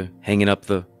you know, they're hanging up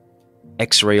the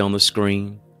x-ray on the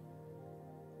screen.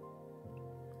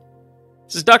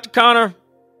 This is Dr. Connor.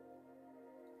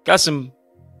 Got some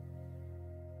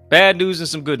bad news and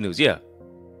some good news. Yeah.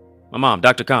 My mom,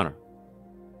 Dr. Connor.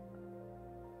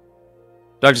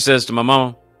 Doctor says to my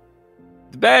mama,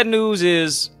 the bad news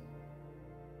is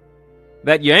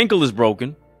that your ankle is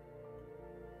broken.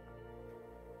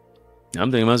 I'm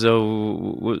thinking to myself,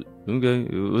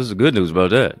 what's the good news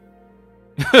about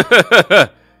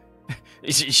that?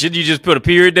 Should you just put a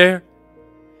period there?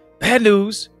 Bad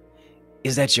news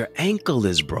is that your ankle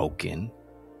is broken.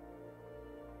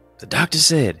 The doctor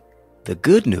said, the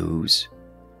good news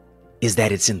is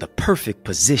that it's in the perfect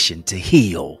position to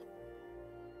heal.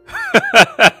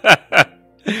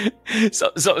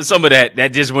 So some of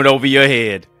that just went over your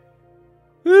head.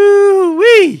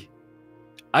 Woo-wee.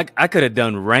 I could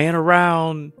have ran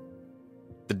around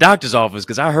the doctor's office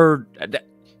because I heard that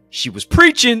she was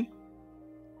preaching.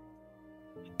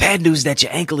 Bad news that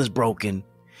your ankle is broken,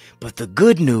 but the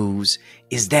good news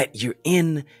is that you're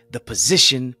in the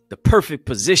position, the perfect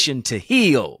position to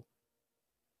heal.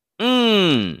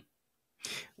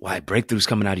 Why? Breakthrough's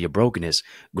coming out of your brokenness.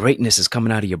 Greatness is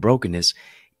coming out of your brokenness.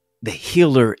 The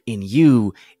healer in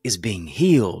you is being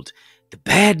healed. The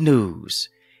bad news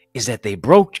is that they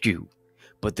broke you.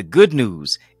 But the good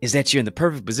news is that you're in the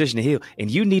perfect position to heal. And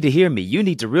you need to hear me. You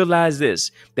need to realize this,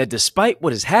 that despite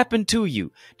what has happened to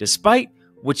you, despite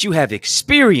what you have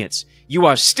experienced, you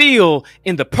are still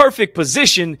in the perfect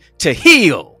position to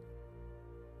heal.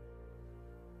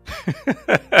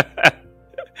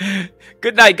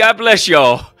 Good night. God bless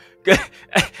y'all.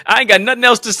 I ain't got nothing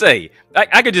else to say.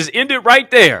 I could just end it right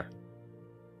there.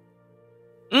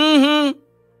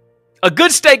 A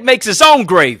good steak makes its own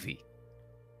gravy.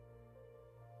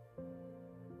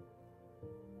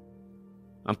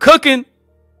 I'm cooking.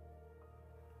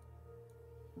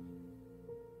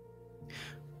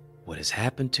 What has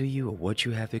happened to you or what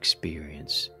you have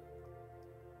experienced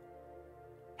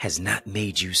has not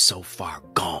made you so far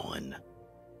gone,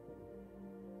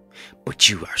 but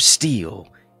you are still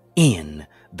in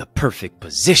the perfect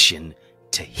position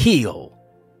to heal.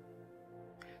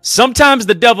 Sometimes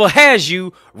the devil has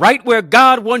you right where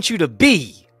God wants you to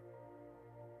be.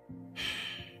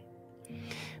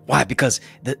 Why? Because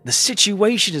the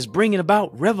situation is bringing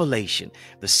about revelation.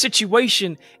 The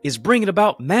situation is bringing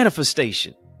about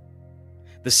manifestation.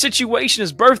 The situation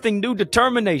is birthing new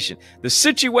determination. The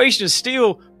situation is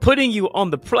still putting you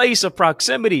on the place of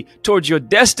proximity towards your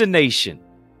destination.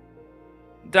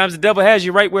 Sometimes the devil has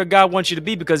you right where God wants you to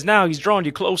be because now he's drawing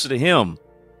you closer to him.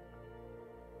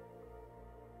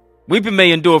 Weeping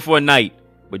may endure for a night,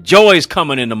 but joy is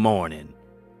coming in the morning.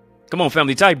 Come on,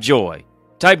 family, type joy.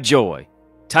 Type joy.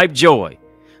 Type joy.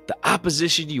 The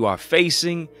opposition you are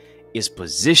facing is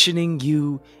positioning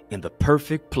you in the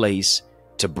perfect place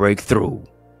to break through.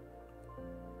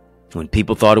 When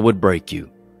people thought it would break you,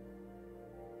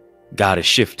 God is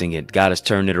shifting it. God is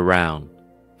turning it around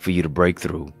for you to break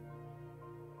through.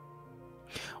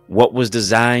 What was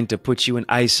designed to put you in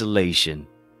isolation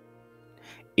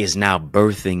is now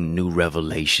birthing new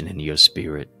revelation in your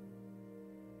spirit.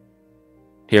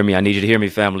 Hear me. I need you to hear me,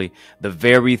 family. The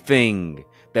very thing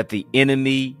that the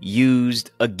enemy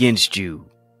used against you,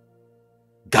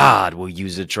 God will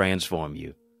use it to transform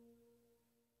you.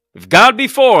 If God be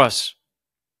for us,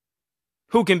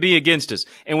 who can be against us?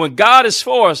 And when God is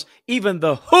for us, even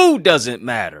the who doesn't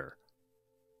matter.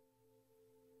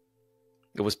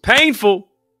 It was painful,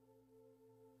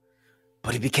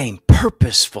 but it became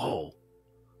purposeful.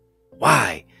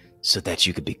 Why? So that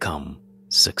you could become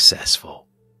successful.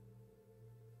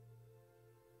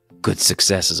 Good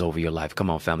success is over your life. Come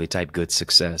on, family, type good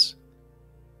success.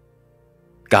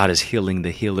 God is healing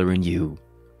the healer in you.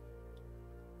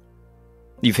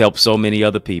 You've helped so many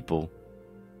other people.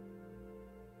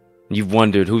 You've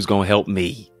wondered who's going to help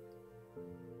me.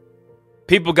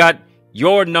 People got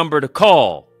your number to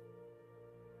call.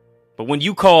 But when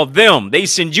you call them, they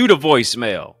send you the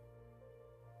voicemail.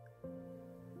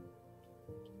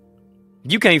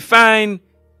 You can't find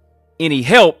any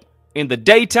help in the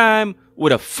daytime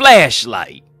with a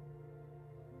flashlight.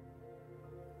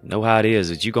 Know how it is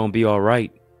that you're going to be all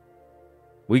right.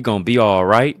 We're going to be all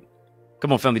right.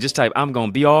 Come on, family, just type, I'm going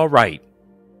to be all right.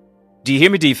 Do you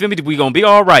hear me? Do you feel me? We're going to be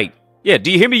all right. Yeah,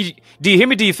 do you hear me? Do you hear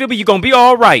me? Do you feel me? You're going to be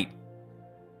all right.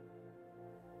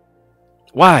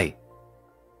 Why?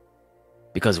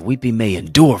 Because weeping may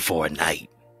endure for a night.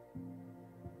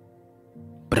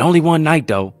 But only one night,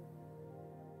 though.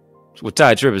 That's what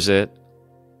Ty Tribbett said.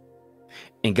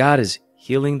 And God is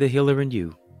healing the healer in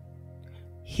you.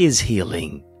 his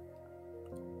healing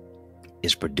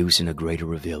is producing a greater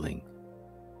revealing.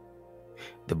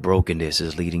 The brokenness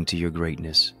is leading to your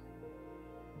greatness.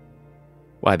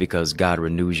 Why? Because God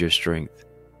renews your strength.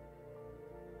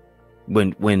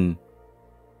 When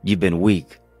you've been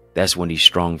weak, that's when he's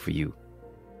strong for you.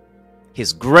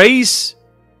 His grace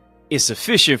is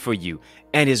sufficient for you,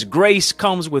 and his grace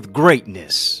comes with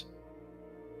greatness.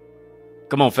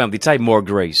 Come on, family, type more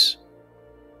grace.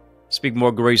 Speak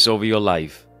more grace over your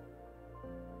life.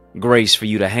 Grace for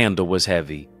you to handle what's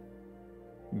heavy.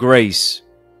 Grace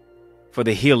for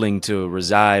the healing to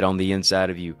reside on the inside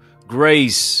of you.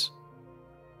 Grace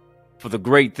for the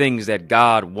great things that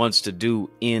God wants to do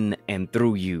in and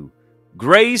through you.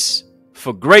 Grace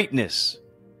for greatness.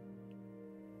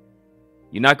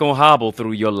 You're not going to hobble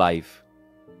through your life.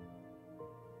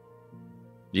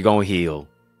 You're going to heal.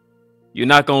 You're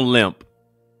not going to limp.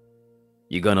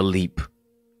 You're going to leap.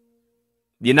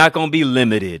 You're not going to be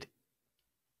limited.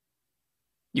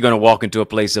 You're going to walk into a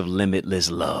place of limitless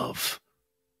love.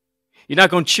 You're not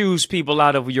going to choose people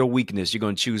out of your weakness. You're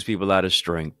going to choose people out of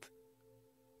strength.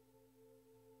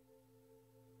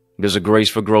 There's a grace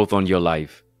for growth on your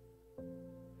life.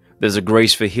 There's a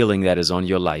grace for healing that is on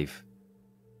your life.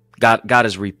 God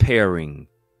is repairing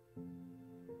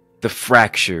the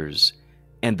fractures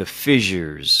and the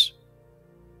fissures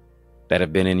that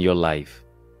have been in your life.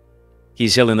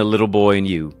 He's healing the little boy in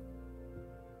you.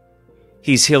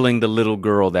 He's healing the little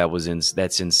girl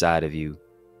that's inside of you.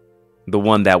 The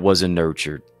one that wasn't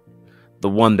nurtured. The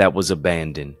one that was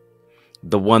abandoned.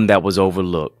 The one that was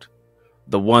overlooked.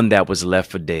 The one that was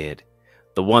left for dead.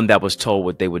 The one that was told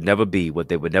what they would never be, what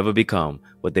they would never become,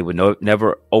 what they would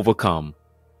never overcome,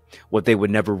 what they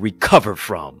would never recover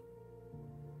from.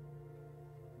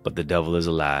 But the devil is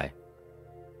a lie.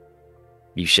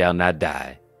 You shall not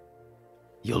die.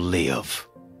 You'll live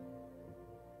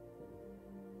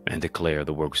and declare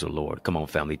the works of the Lord. Come on,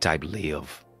 family, type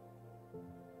live.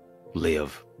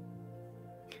 Live.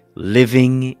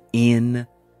 Living in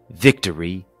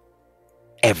victory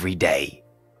every day.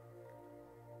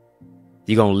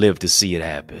 You're going to live to see it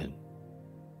happen.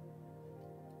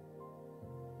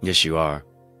 Yes, you are.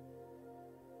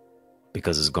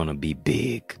 Because it's going to be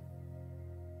big.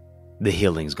 The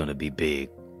healing's going to be big.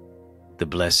 The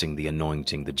blessing, the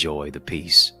anointing, the joy, the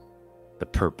peace, the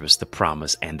purpose, the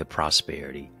promise, and the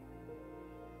prosperity.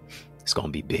 It's going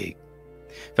to be big.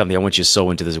 Family, I want you to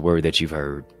sow into this word that you've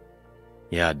heard.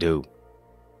 Yeah, I do.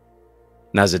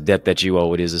 Now, as a debt that you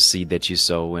owe, it is a seed that you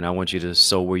sow, and I want you to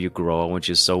sow where you grow. I want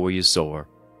you to sow where you soar.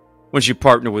 I want you to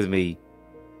partner with me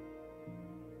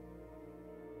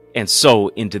and sow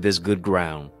into this good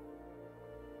ground.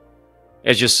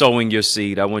 As you're sowing your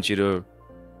seed, I want you to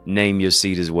name your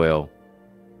seed as well.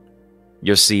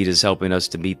 Your seed is helping us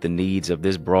to meet the needs of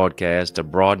this broadcast, to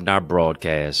broaden our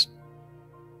broadcast,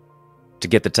 to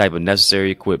get the type of necessary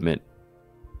equipment,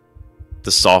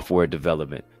 the software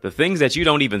development, the things that you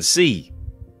don't even see,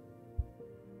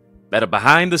 that are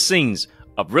behind the scenes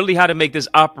of really how to make this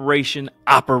operation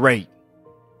operate.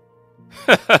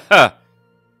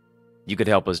 You could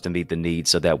help us to meet the needs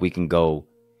so that we can go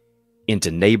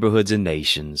into neighborhoods and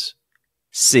nations,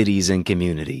 cities and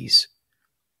communities,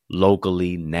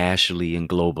 locally, nationally, and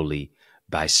globally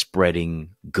by spreading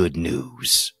good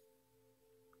news.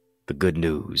 The good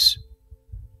news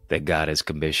that God has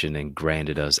commissioned and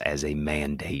granted us as a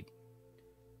mandate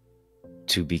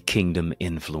to be kingdom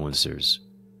influencers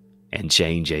and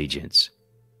change agents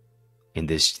in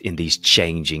these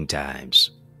changing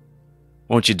times.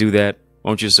 Won't you do that?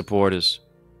 Won't you support us?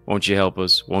 Won't you help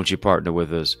us? Won't you partner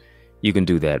with us? You can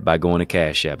do that by going to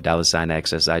Cash App,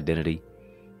 $Access Identity,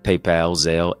 PayPal,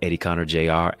 Zelle,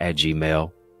 EddieConnorJr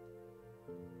 @gmail.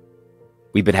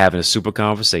 We've been having a super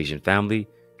conversation. Family,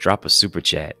 drop a super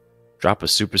chat. Drop a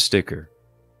super sticker.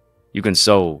 You can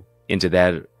sow into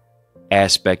that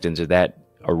aspect, into that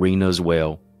arena as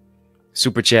well.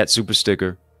 Super chat, super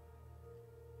sticker.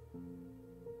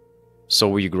 Sow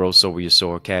where you grow, sow where you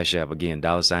soar. Cash App, again,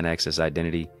 $Access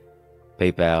Identity,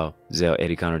 PayPal, Zelle,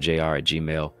 EddieConnorJr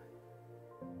 @gmail.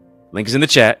 Link is in the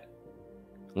chat.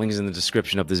 Link is in the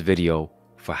description of this video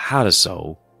for how to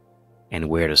sow and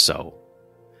where to sow.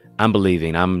 I'm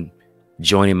believing, I'm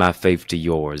joining my faith to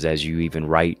yours as you even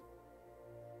write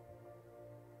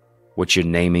what you're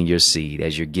naming your seed,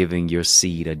 as you're giving your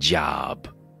seed a job.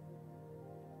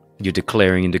 You're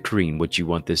declaring and decreeing what you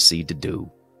want this seed to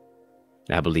do.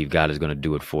 And I believe God is going to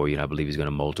do it for you. And I believe he's going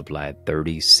to multiply it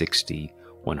 30, 60,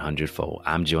 100-fold.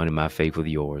 I'm joining my faith with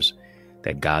yours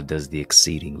that God does the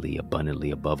exceedingly abundantly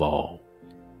above all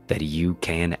that you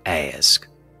can ask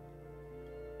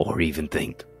or even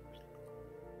think.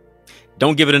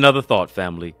 Don't give it another thought,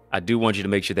 family. I do want you to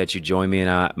make sure that you join me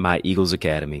in my Eagles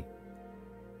Academy.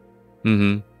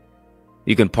 You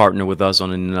can partner with us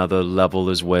on another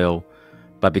level as well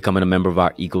by becoming a member of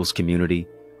our Eagles community.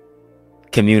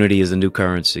 Community is the new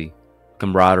currency.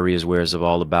 Camaraderie is where it's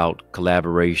all about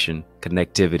collaboration,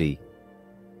 connectivity.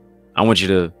 I want you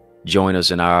to join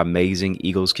us in our amazing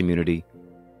Eagles community.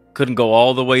 Couldn't go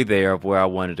all the way there of where I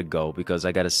wanted to go because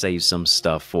I got to save some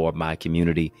stuff for my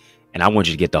community. And I want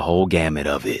you to get the whole gamut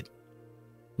of it.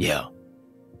 Yeah.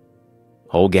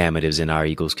 Whole gamut is in our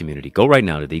Eagles community. Go right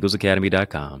now to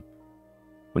theeaglesacademy.com.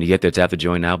 When you get there, tap the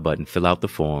Join Now button, fill out the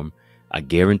form. I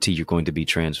guarantee you're going to be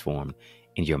transformed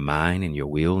in your mind, in your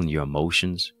will, in your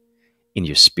emotions, in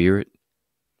your spirit,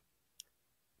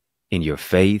 in your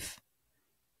faith,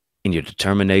 in your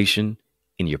determination,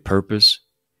 in your purpose,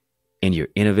 in your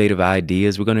innovative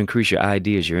ideas. We're going to increase your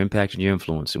ideas, your impact, and your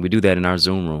influence. And we do that in our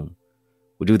Zoom room.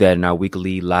 We do that in our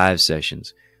weekly live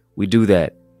sessions. We do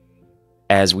that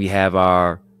as we have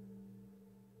our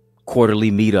quarterly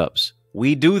meetups.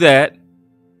 We do that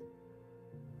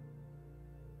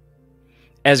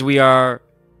as we are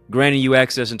granting you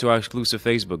access into our exclusive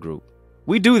Facebook group.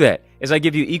 We do that as I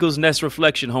give you Eagles Nest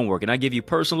reflection homework and I give you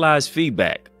personalized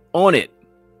feedback on it.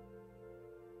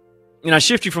 And I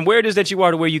shift you from where it is that you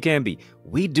are to where you can be.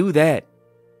 We do that.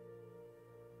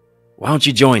 Why don't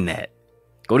you join that?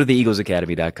 Go to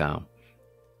theeaglesacademy.com.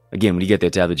 Again, when you get there,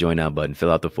 tap the Join Now button,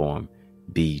 fill out the form,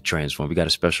 be transformed. We got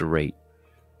a special rate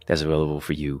that's available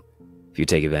for you if you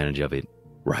take advantage of it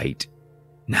right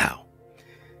now.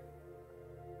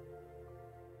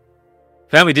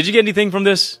 Family, did you get anything from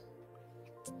this?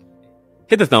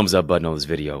 Hit the thumbs up button on this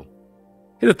video.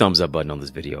 Hit the thumbs up button on this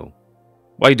video.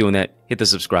 While you're doing that, hit the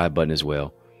subscribe button as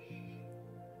well.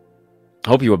 I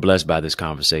hope you were blessed by this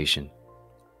conversation.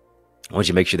 I want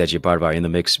you to make sure that you're part of our In the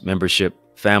Mix membership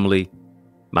family.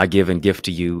 My gift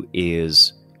to you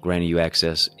is granting you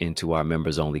access into our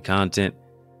members only content.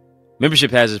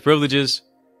 Membership has its privileges.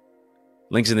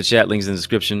 Links in the chat, links in the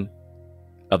description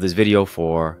of this video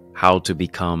for how to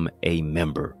become a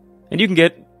member. And you can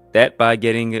get that by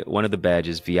getting one of the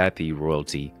badges, VIP,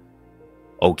 Royalty,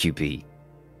 OQP.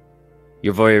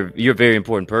 You're a very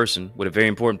important person with a very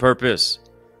important purpose.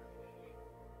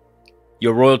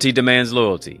 Your royalty demands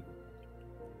loyalty.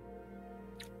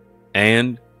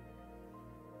 And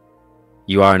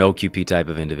you are an OQP type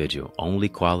of individual. Only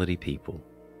quality people.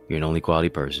 You're an only quality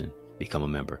person. Become a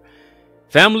member.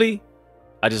 Family,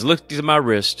 I just looked at my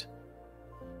wrist.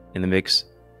 In the Mix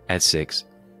at 6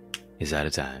 is out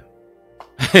of time.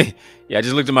 Yeah, I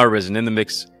just looked at my wrist and In the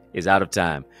Mix is out of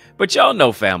time. But y'all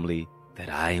know, family, that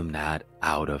I am not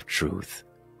out of truth.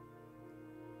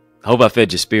 I hope I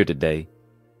fed your spirit today.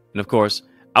 And of course,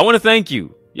 I want to thank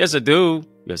you. Yes, I do.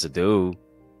 Yes, I do.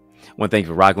 I want to thank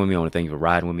you for rocking with me. I want to thank you for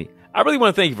riding with me. I really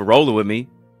want to thank you for rolling with me.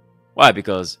 Why?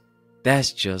 Because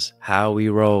that's just how we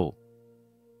roll.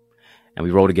 And we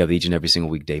roll together each and every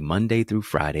single weekday, Monday through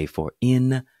Friday, for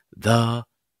In the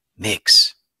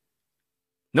Mix.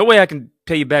 No way I can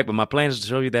pay you back, but my plan is to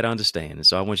show you that I understand. And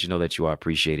so I want you to know that you are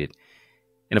appreciated.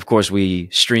 And of course, we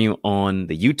stream on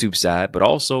the YouTube side, but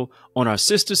also on our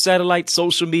sister satellite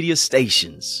social media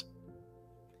stations.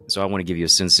 So I want to give you a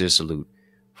sincere salute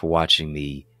for watching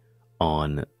me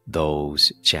on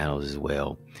those channels as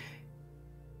well.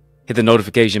 Hit the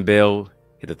notification bell,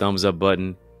 hit the thumbs up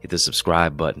button, hit the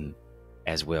subscribe button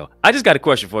as well. I just got a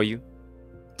question for you.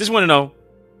 Just want to know,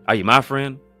 are you my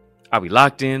friend? Are we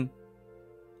locked in?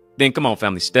 Then come on,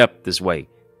 family, step this way.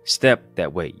 Step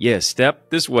that way. Yes,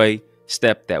 step this way,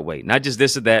 step that way. Not just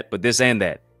this or that, but this and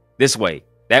that. This way,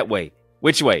 that way.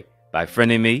 Which way? By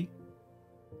friending me.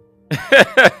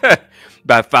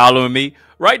 By following me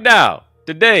right now,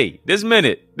 today, this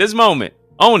minute, this moment.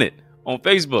 Own it on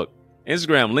Facebook,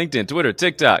 Instagram, LinkedIn, Twitter,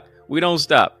 TikTok. We don't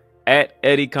stop. At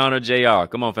EddieConnorJr.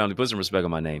 Come on, family, put some respect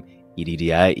on my name.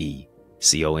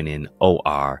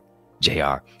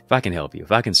 EddieConnorJr. If I can help you,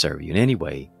 if I can serve you in any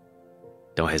way,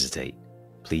 don't hesitate.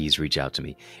 Please reach out to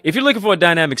me. If you're looking for a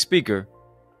dynamic speaker,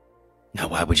 now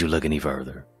why would you look any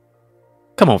further?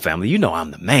 Come on, family, you know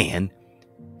I'm the man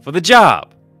for the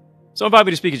job. So invite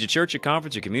me to speak at your church, your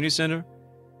conference, your community center,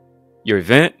 your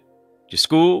event, your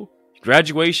school, your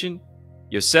graduation,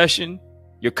 your session,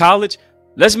 your college.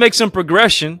 Let's make some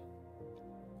progression.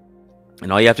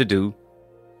 And all you have to do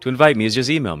to invite me is just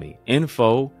email me.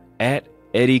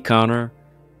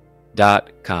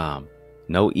 info@EddieConnor.com.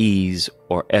 No E's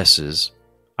or S's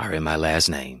are in my last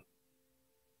name.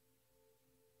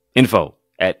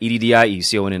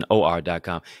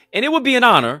 info@EddieConnor.com. And it would be an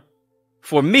honor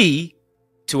for me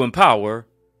to empower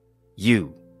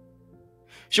you.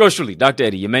 Sure, truly, Dr.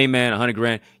 Eddie, your main man, 100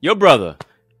 grand, your brother,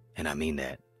 And I mean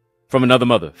that. From another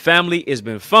mother. Family has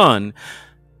been fun,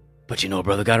 but you know a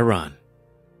brother gotta run.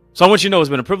 So I want you to know it's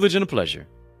been a privilege and a pleasure,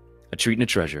 a treat and a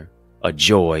treasure, a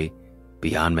joy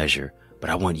beyond measure. But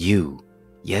I want you,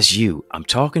 yes, you, I'm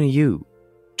talking to you,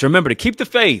 to remember to keep the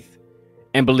faith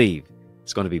and believe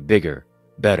it's going to be bigger,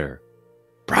 better,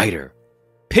 brighter,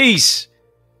 peace,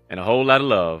 and a whole lot of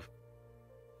love.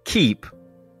 Keep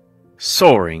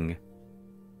soaring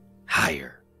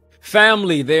higher.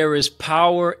 Family, there is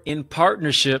power in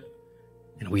partnership,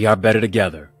 and we are better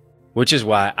together, which is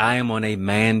why I am on a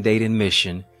mandated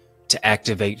mission to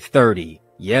activate 30,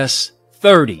 yes,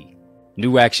 30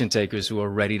 new action takers who are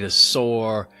ready to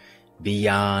soar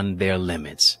beyond their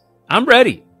limits. I'm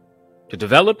ready to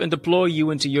develop and deploy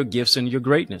you into your gifts and your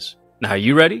greatness. Now, are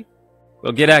you ready?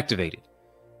 Well, get activated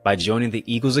by joining the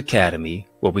Eagles Academy,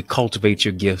 where we cultivate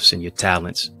your gifts and your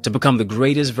talents to become the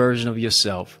greatest version of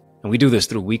yourself. And we do this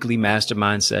through weekly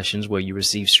mastermind sessions where you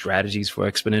receive strategies for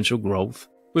exponential growth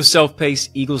with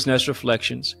self-paced Eagles Nest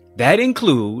reflections that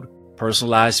include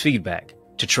personalized feedback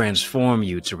to transform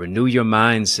you, to renew your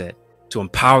mindset, to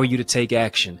empower you to take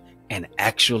action and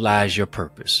actualize your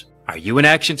purpose. Are you an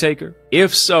action taker?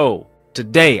 If so,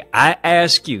 today I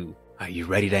ask you, are you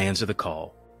ready to answer the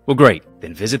call? Well, great.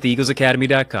 Then visit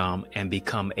theeaglesacademy.com and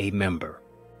become a member.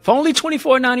 For only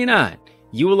 $24.99,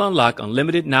 you will unlock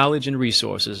unlimited knowledge and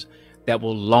resources that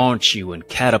will launch you and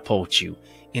catapult you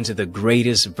into the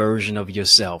greatest version of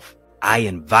yourself. I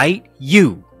invite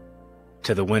you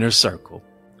to the winner's circle.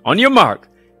 On your mark,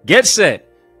 get set,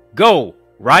 go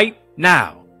right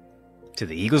now to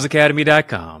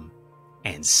theeaglesacademy.com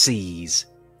and seize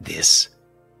this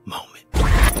moment.